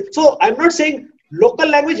so I'm not saying local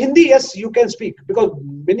language Hindi, yes, you can speak, because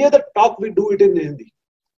many of the talk we do it in Hindi.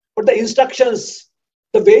 But the instructions,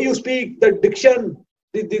 the way you speak, the diction,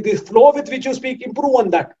 the flow with which you speak, improve on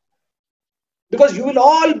that. Because you will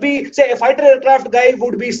all be, say, a fighter aircraft guy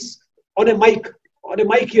would be on a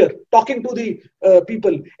mic here, talking to the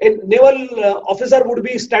people. A naval officer would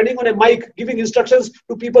be standing on a mic, giving instructions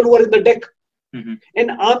to people who are in the deck. An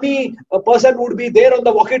army person would be there on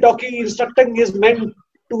the walkie-talkie, instructing his men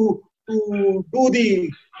to do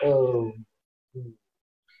the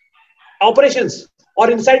operations, or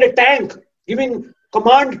inside a tank, giving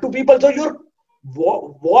command to people. So your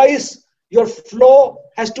voice, your flow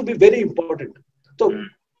has to be very important. So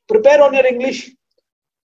prepare on your English.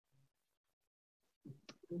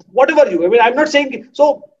 Whatever you, I mean, I'm not saying, so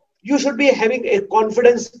you should be having a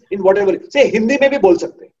confidence in whatever. Say, Hindi mein bhi bol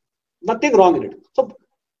sakte. Nothing wrong in it. So,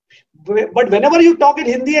 but whenever you talk in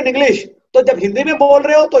Hindi and English, तो जब हिंदी में बोल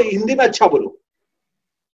रहे हो तो हिंदी में अच्छा बोलो,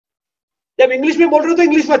 जब इंग्लिश में बोल रहे हो तो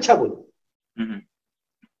इंग्लिश में अच्छा बोलो.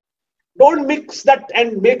 Don't mix that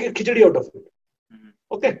and make a khichdi out of it.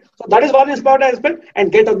 Okay, so that is one important aspect,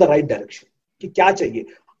 and get on the right direction. कि क्या चाहिए?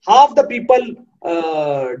 Half the people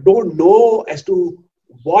don't know as to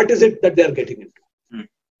what is it that they are getting into.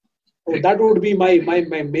 So that would be my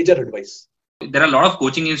major advice. There are a lot of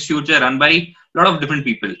coaching institutes that are run by a lot of different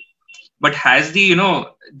people. But has the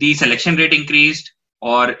the selection rate increased,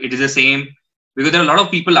 or it is the same? Because there are a lot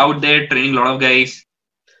of people out there training a lot of guys.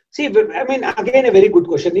 See, I mean, again, a very good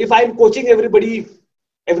question. If I'm coaching everybody,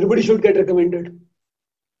 everybody should get recommended.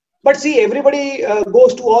 But see, everybody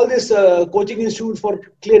goes to all these coaching institutes for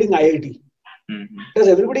clearing IIT. Does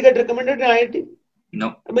everybody get recommended in IIT?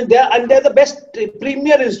 No. I mean, they're the best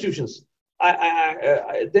premier institutions.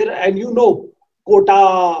 There, and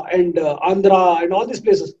Kota and Andhra and all these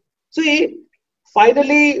places. See,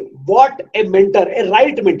 finally, what a mentor, a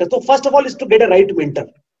right mentor. So first of all is to get a right mentor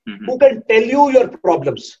who can tell you your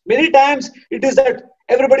problems. Many times it is that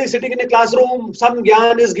everybody is sitting in a classroom, some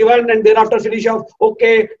gyan is given, and thereafter finish off,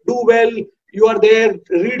 okay, do well, you are there,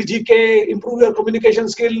 read GK, improve your communication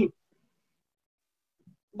skill,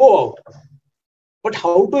 go out. But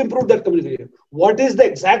how to improve that communication? What is the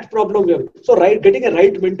exact problem here? So getting a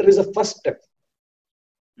right mentor is a first step.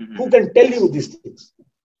 Who can tell you these things?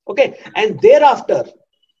 Okay, and thereafter,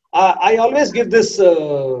 I always give this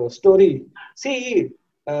story. See,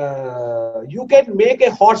 you can make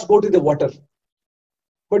a horse go to the water,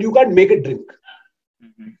 but you can't make it drink.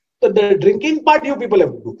 So the drinking part you people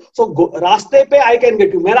have to do. So रास्ते पे I can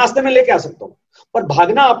get you. मैं रास्ते में लेके आ सकता हूँ, पर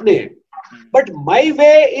भागना आपने है. But my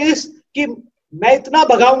way is कि मैं इतना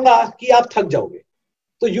भगाऊंगा कि आप थक जाओगे.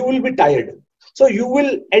 So you will be tired. So you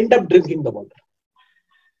will end up drinking the water.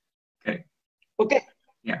 Okay.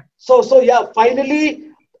 Yeah. So yeah,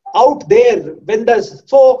 finally out there when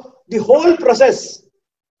the whole process,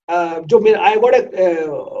 I got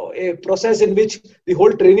a process in which the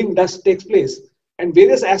whole training takes place and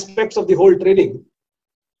various aspects of the whole training.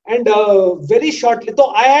 And very shortly, so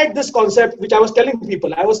I had this concept which I was telling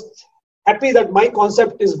people. I was happy that my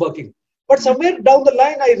concept is working. But somewhere down the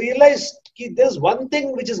line, I realized that there's one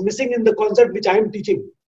thing which is missing in the concept which I am teaching.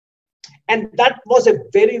 And that was a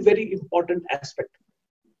very, very important aspect.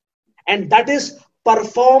 And that is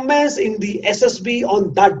performance in the SSB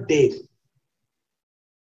on that day.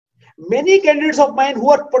 Many candidates of mine who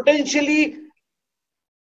are potentially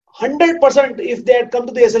 100%, if they had come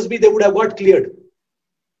to the SSB, they would have got cleared.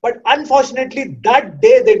 But unfortunately, that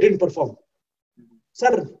day they didn't perform.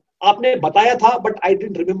 Sir, आपने बताया था, but I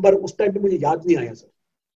didn't remember. उस time पे मुझे याद नहीं आया, sir.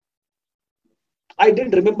 I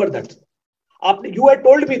didn't remember that. You had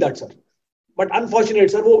told me that, sir. But unfortunately,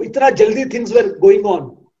 sir, वो इतना जल्दी things were going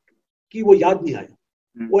on कि वो याद नहीं आया.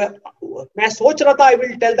 मैं सोच रहा था I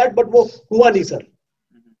will tell that, but वो हुआ नहीं, sir.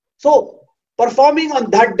 So performing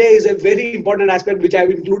on that day is a very important aspect which I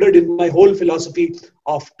have included in my whole philosophy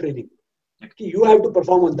of training. You have to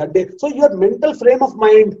perform on that day. So your mental frame of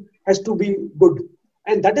mind has to be good.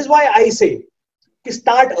 And that is why I say,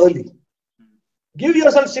 start early. Give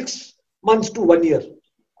yourself 6 months to 1 year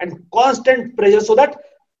and constant pressure so that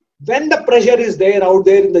when the pressure is there out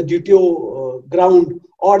there in the GTO ground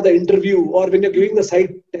or the interview or when you're giving the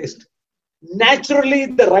site test, naturally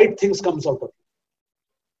the right things comes out of it.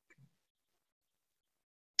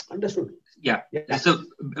 Understood? Yeah. So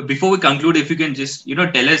before we conclude, if you can just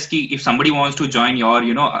tell us if somebody wants to join your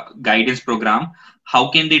guidance program, how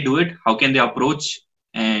can they do it? How can they approach?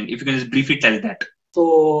 And if you can just briefly tell that.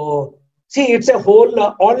 So see, it's a whole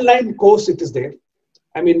online course. It is there.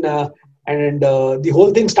 I mean, the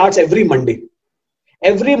whole thing starts every Monday.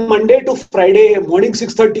 Every Monday to Friday morning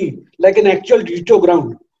 6:30, like an actual GTO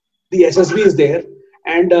ground. The SSB is there,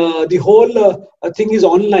 and the whole thing is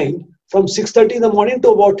online. From 6:30 in the morning to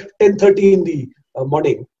about 10:30 in the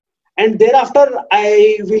morning. And thereafter,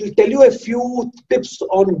 I will tell you a few tips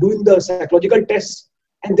on doing the psychological tests.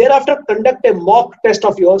 And thereafter, conduct a mock test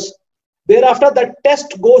of yours. Thereafter, that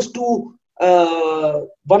test goes to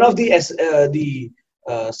one of the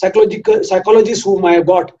psychologists whom I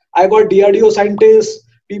got. I got DRDO scientists,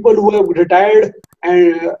 people who have retired,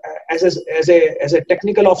 and as a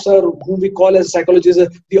technical officer, whom we call as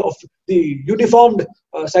psychologists, the uniformed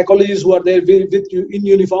psychologists who are there with you in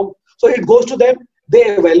uniform. So it goes to them, they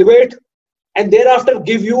evaluate, and thereafter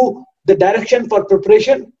give you the direction for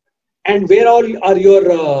preparation and where all are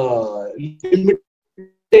your limitations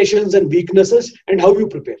limitations and weaknesses and how you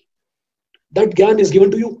prepare. That gyan is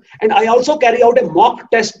given to you. And I also carry out a mock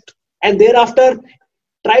test and thereafter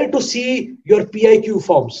try to see your PIQ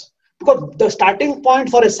forms. Because the starting point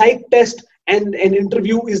for a psych test and an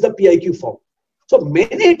interview is the PIQ form. So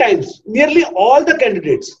many times, nearly all the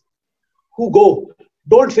candidates who go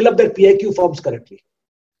don't fill up their PIQ forms correctly.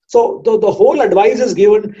 So the whole advice is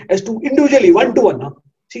given as to individually, one-to-one.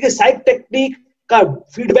 See, the psych technique ka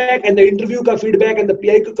feedback and the interview ka feedback and the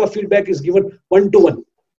PIQ ka feedback is given one-to-one.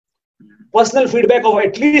 Personal feedback of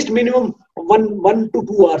at least minimum 1 to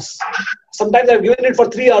 2 hours. Sometimes I've given it for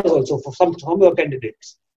 3 hours also for some of the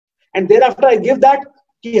candidates. And thereafter I give that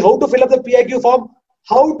how to fill up the PIQ form,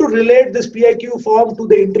 how to relate this PIQ form to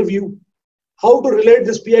the interview, how to relate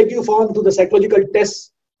this PIQ form to the psychological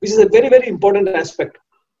tests, which is a very, very important aspect.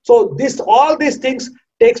 So all these things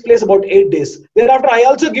takes place about 8 days. Thereafter, I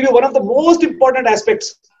also give you one of the most important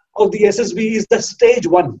aspects of the SSB is the stage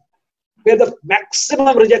 1, where the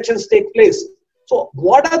maximum rejections take place. So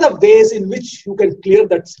what are the ways in which you can clear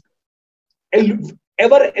that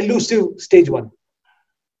ever elusive stage 1?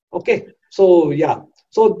 Okay, so yeah.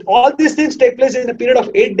 So all these things take place in a period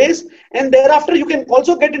of 8 days, and thereafter you can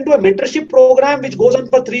also get into a mentorship program which goes on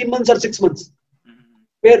for 3 months or 6 months,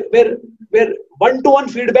 where one-to-one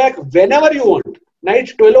feedback whenever you want.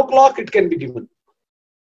 Night 12 o'clock it can be given.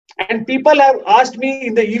 And people have asked me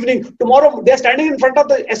in the evening, tomorrow they're standing in front of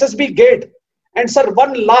the SSB gate, and sir,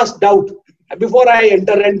 one last doubt before I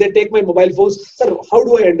enter, and they take my mobile phones. Sir, how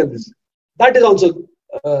do I enter this? That is also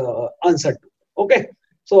answered. Okay.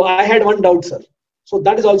 So I had one doubt, sir. So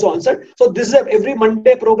that is also answered. So this is every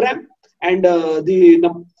Monday program, and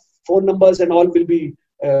the phone numbers and all will be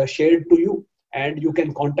shared to you, and you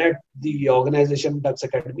can contact the organization Ducks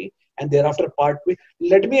Academy, and thereafter part way.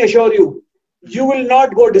 Let me assure you, you will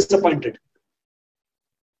not go disappointed,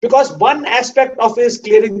 because one aspect of it is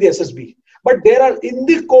clearing the SSB. But there are in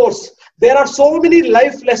the course, there are so many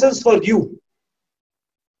life lessons for you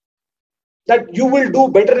that you will do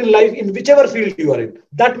better in life in whichever field you are in.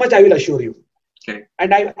 That much I will assure you. Okay.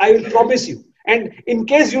 And I will promise you. And in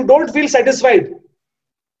case you don't feel satisfied,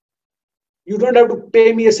 you don't have to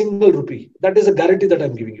pay me a single rupee. That is a guarantee that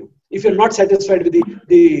I'm giving you. If you're not satisfied with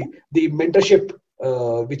the mentorship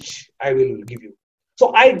which I will give you.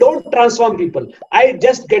 So I don't transform people. I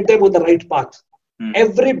just get them on the right path.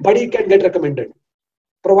 Everybody can get recommended,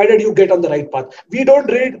 provided you get on the right path. We don't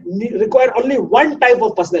require only one type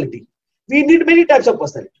of personality. We need many types of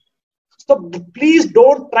personality. So please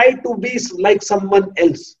don't try to be like someone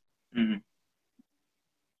else.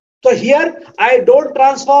 So here, I don't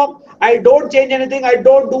transform, I don't change anything, I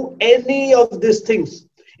don't do any of these things.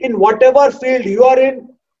 In whatever field you are in,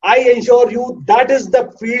 I ensure you that is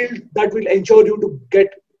the field that will ensure you to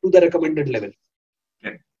get to the recommended level.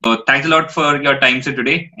 Okay. So thanks a lot for your time, sir,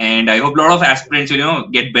 today. And I hope a lot of aspirants will,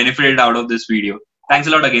 get benefited out of this video. Thanks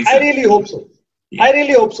a lot again, sir. I really hope so. Yeah. I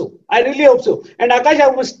really hope so. I really hope so. And Akash, I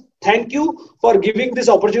must thank you for giving this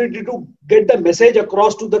opportunity to get the message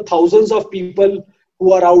across to the thousands of people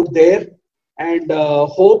who are out there, and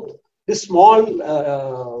hope this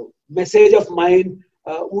small message of mine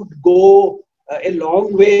would go a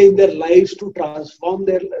long way in their lives to transform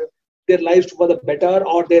their lives for the better,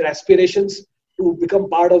 or their aspirations to become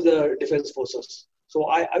part of the defense forces. So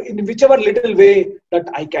I in whichever little way that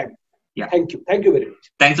I can. Yeah. Thank you. Thank you very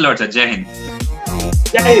much. Thanks a lot, sir. Jai Hind.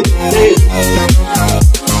 Jai Hind. Jai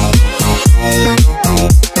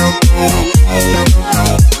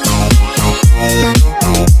Hind.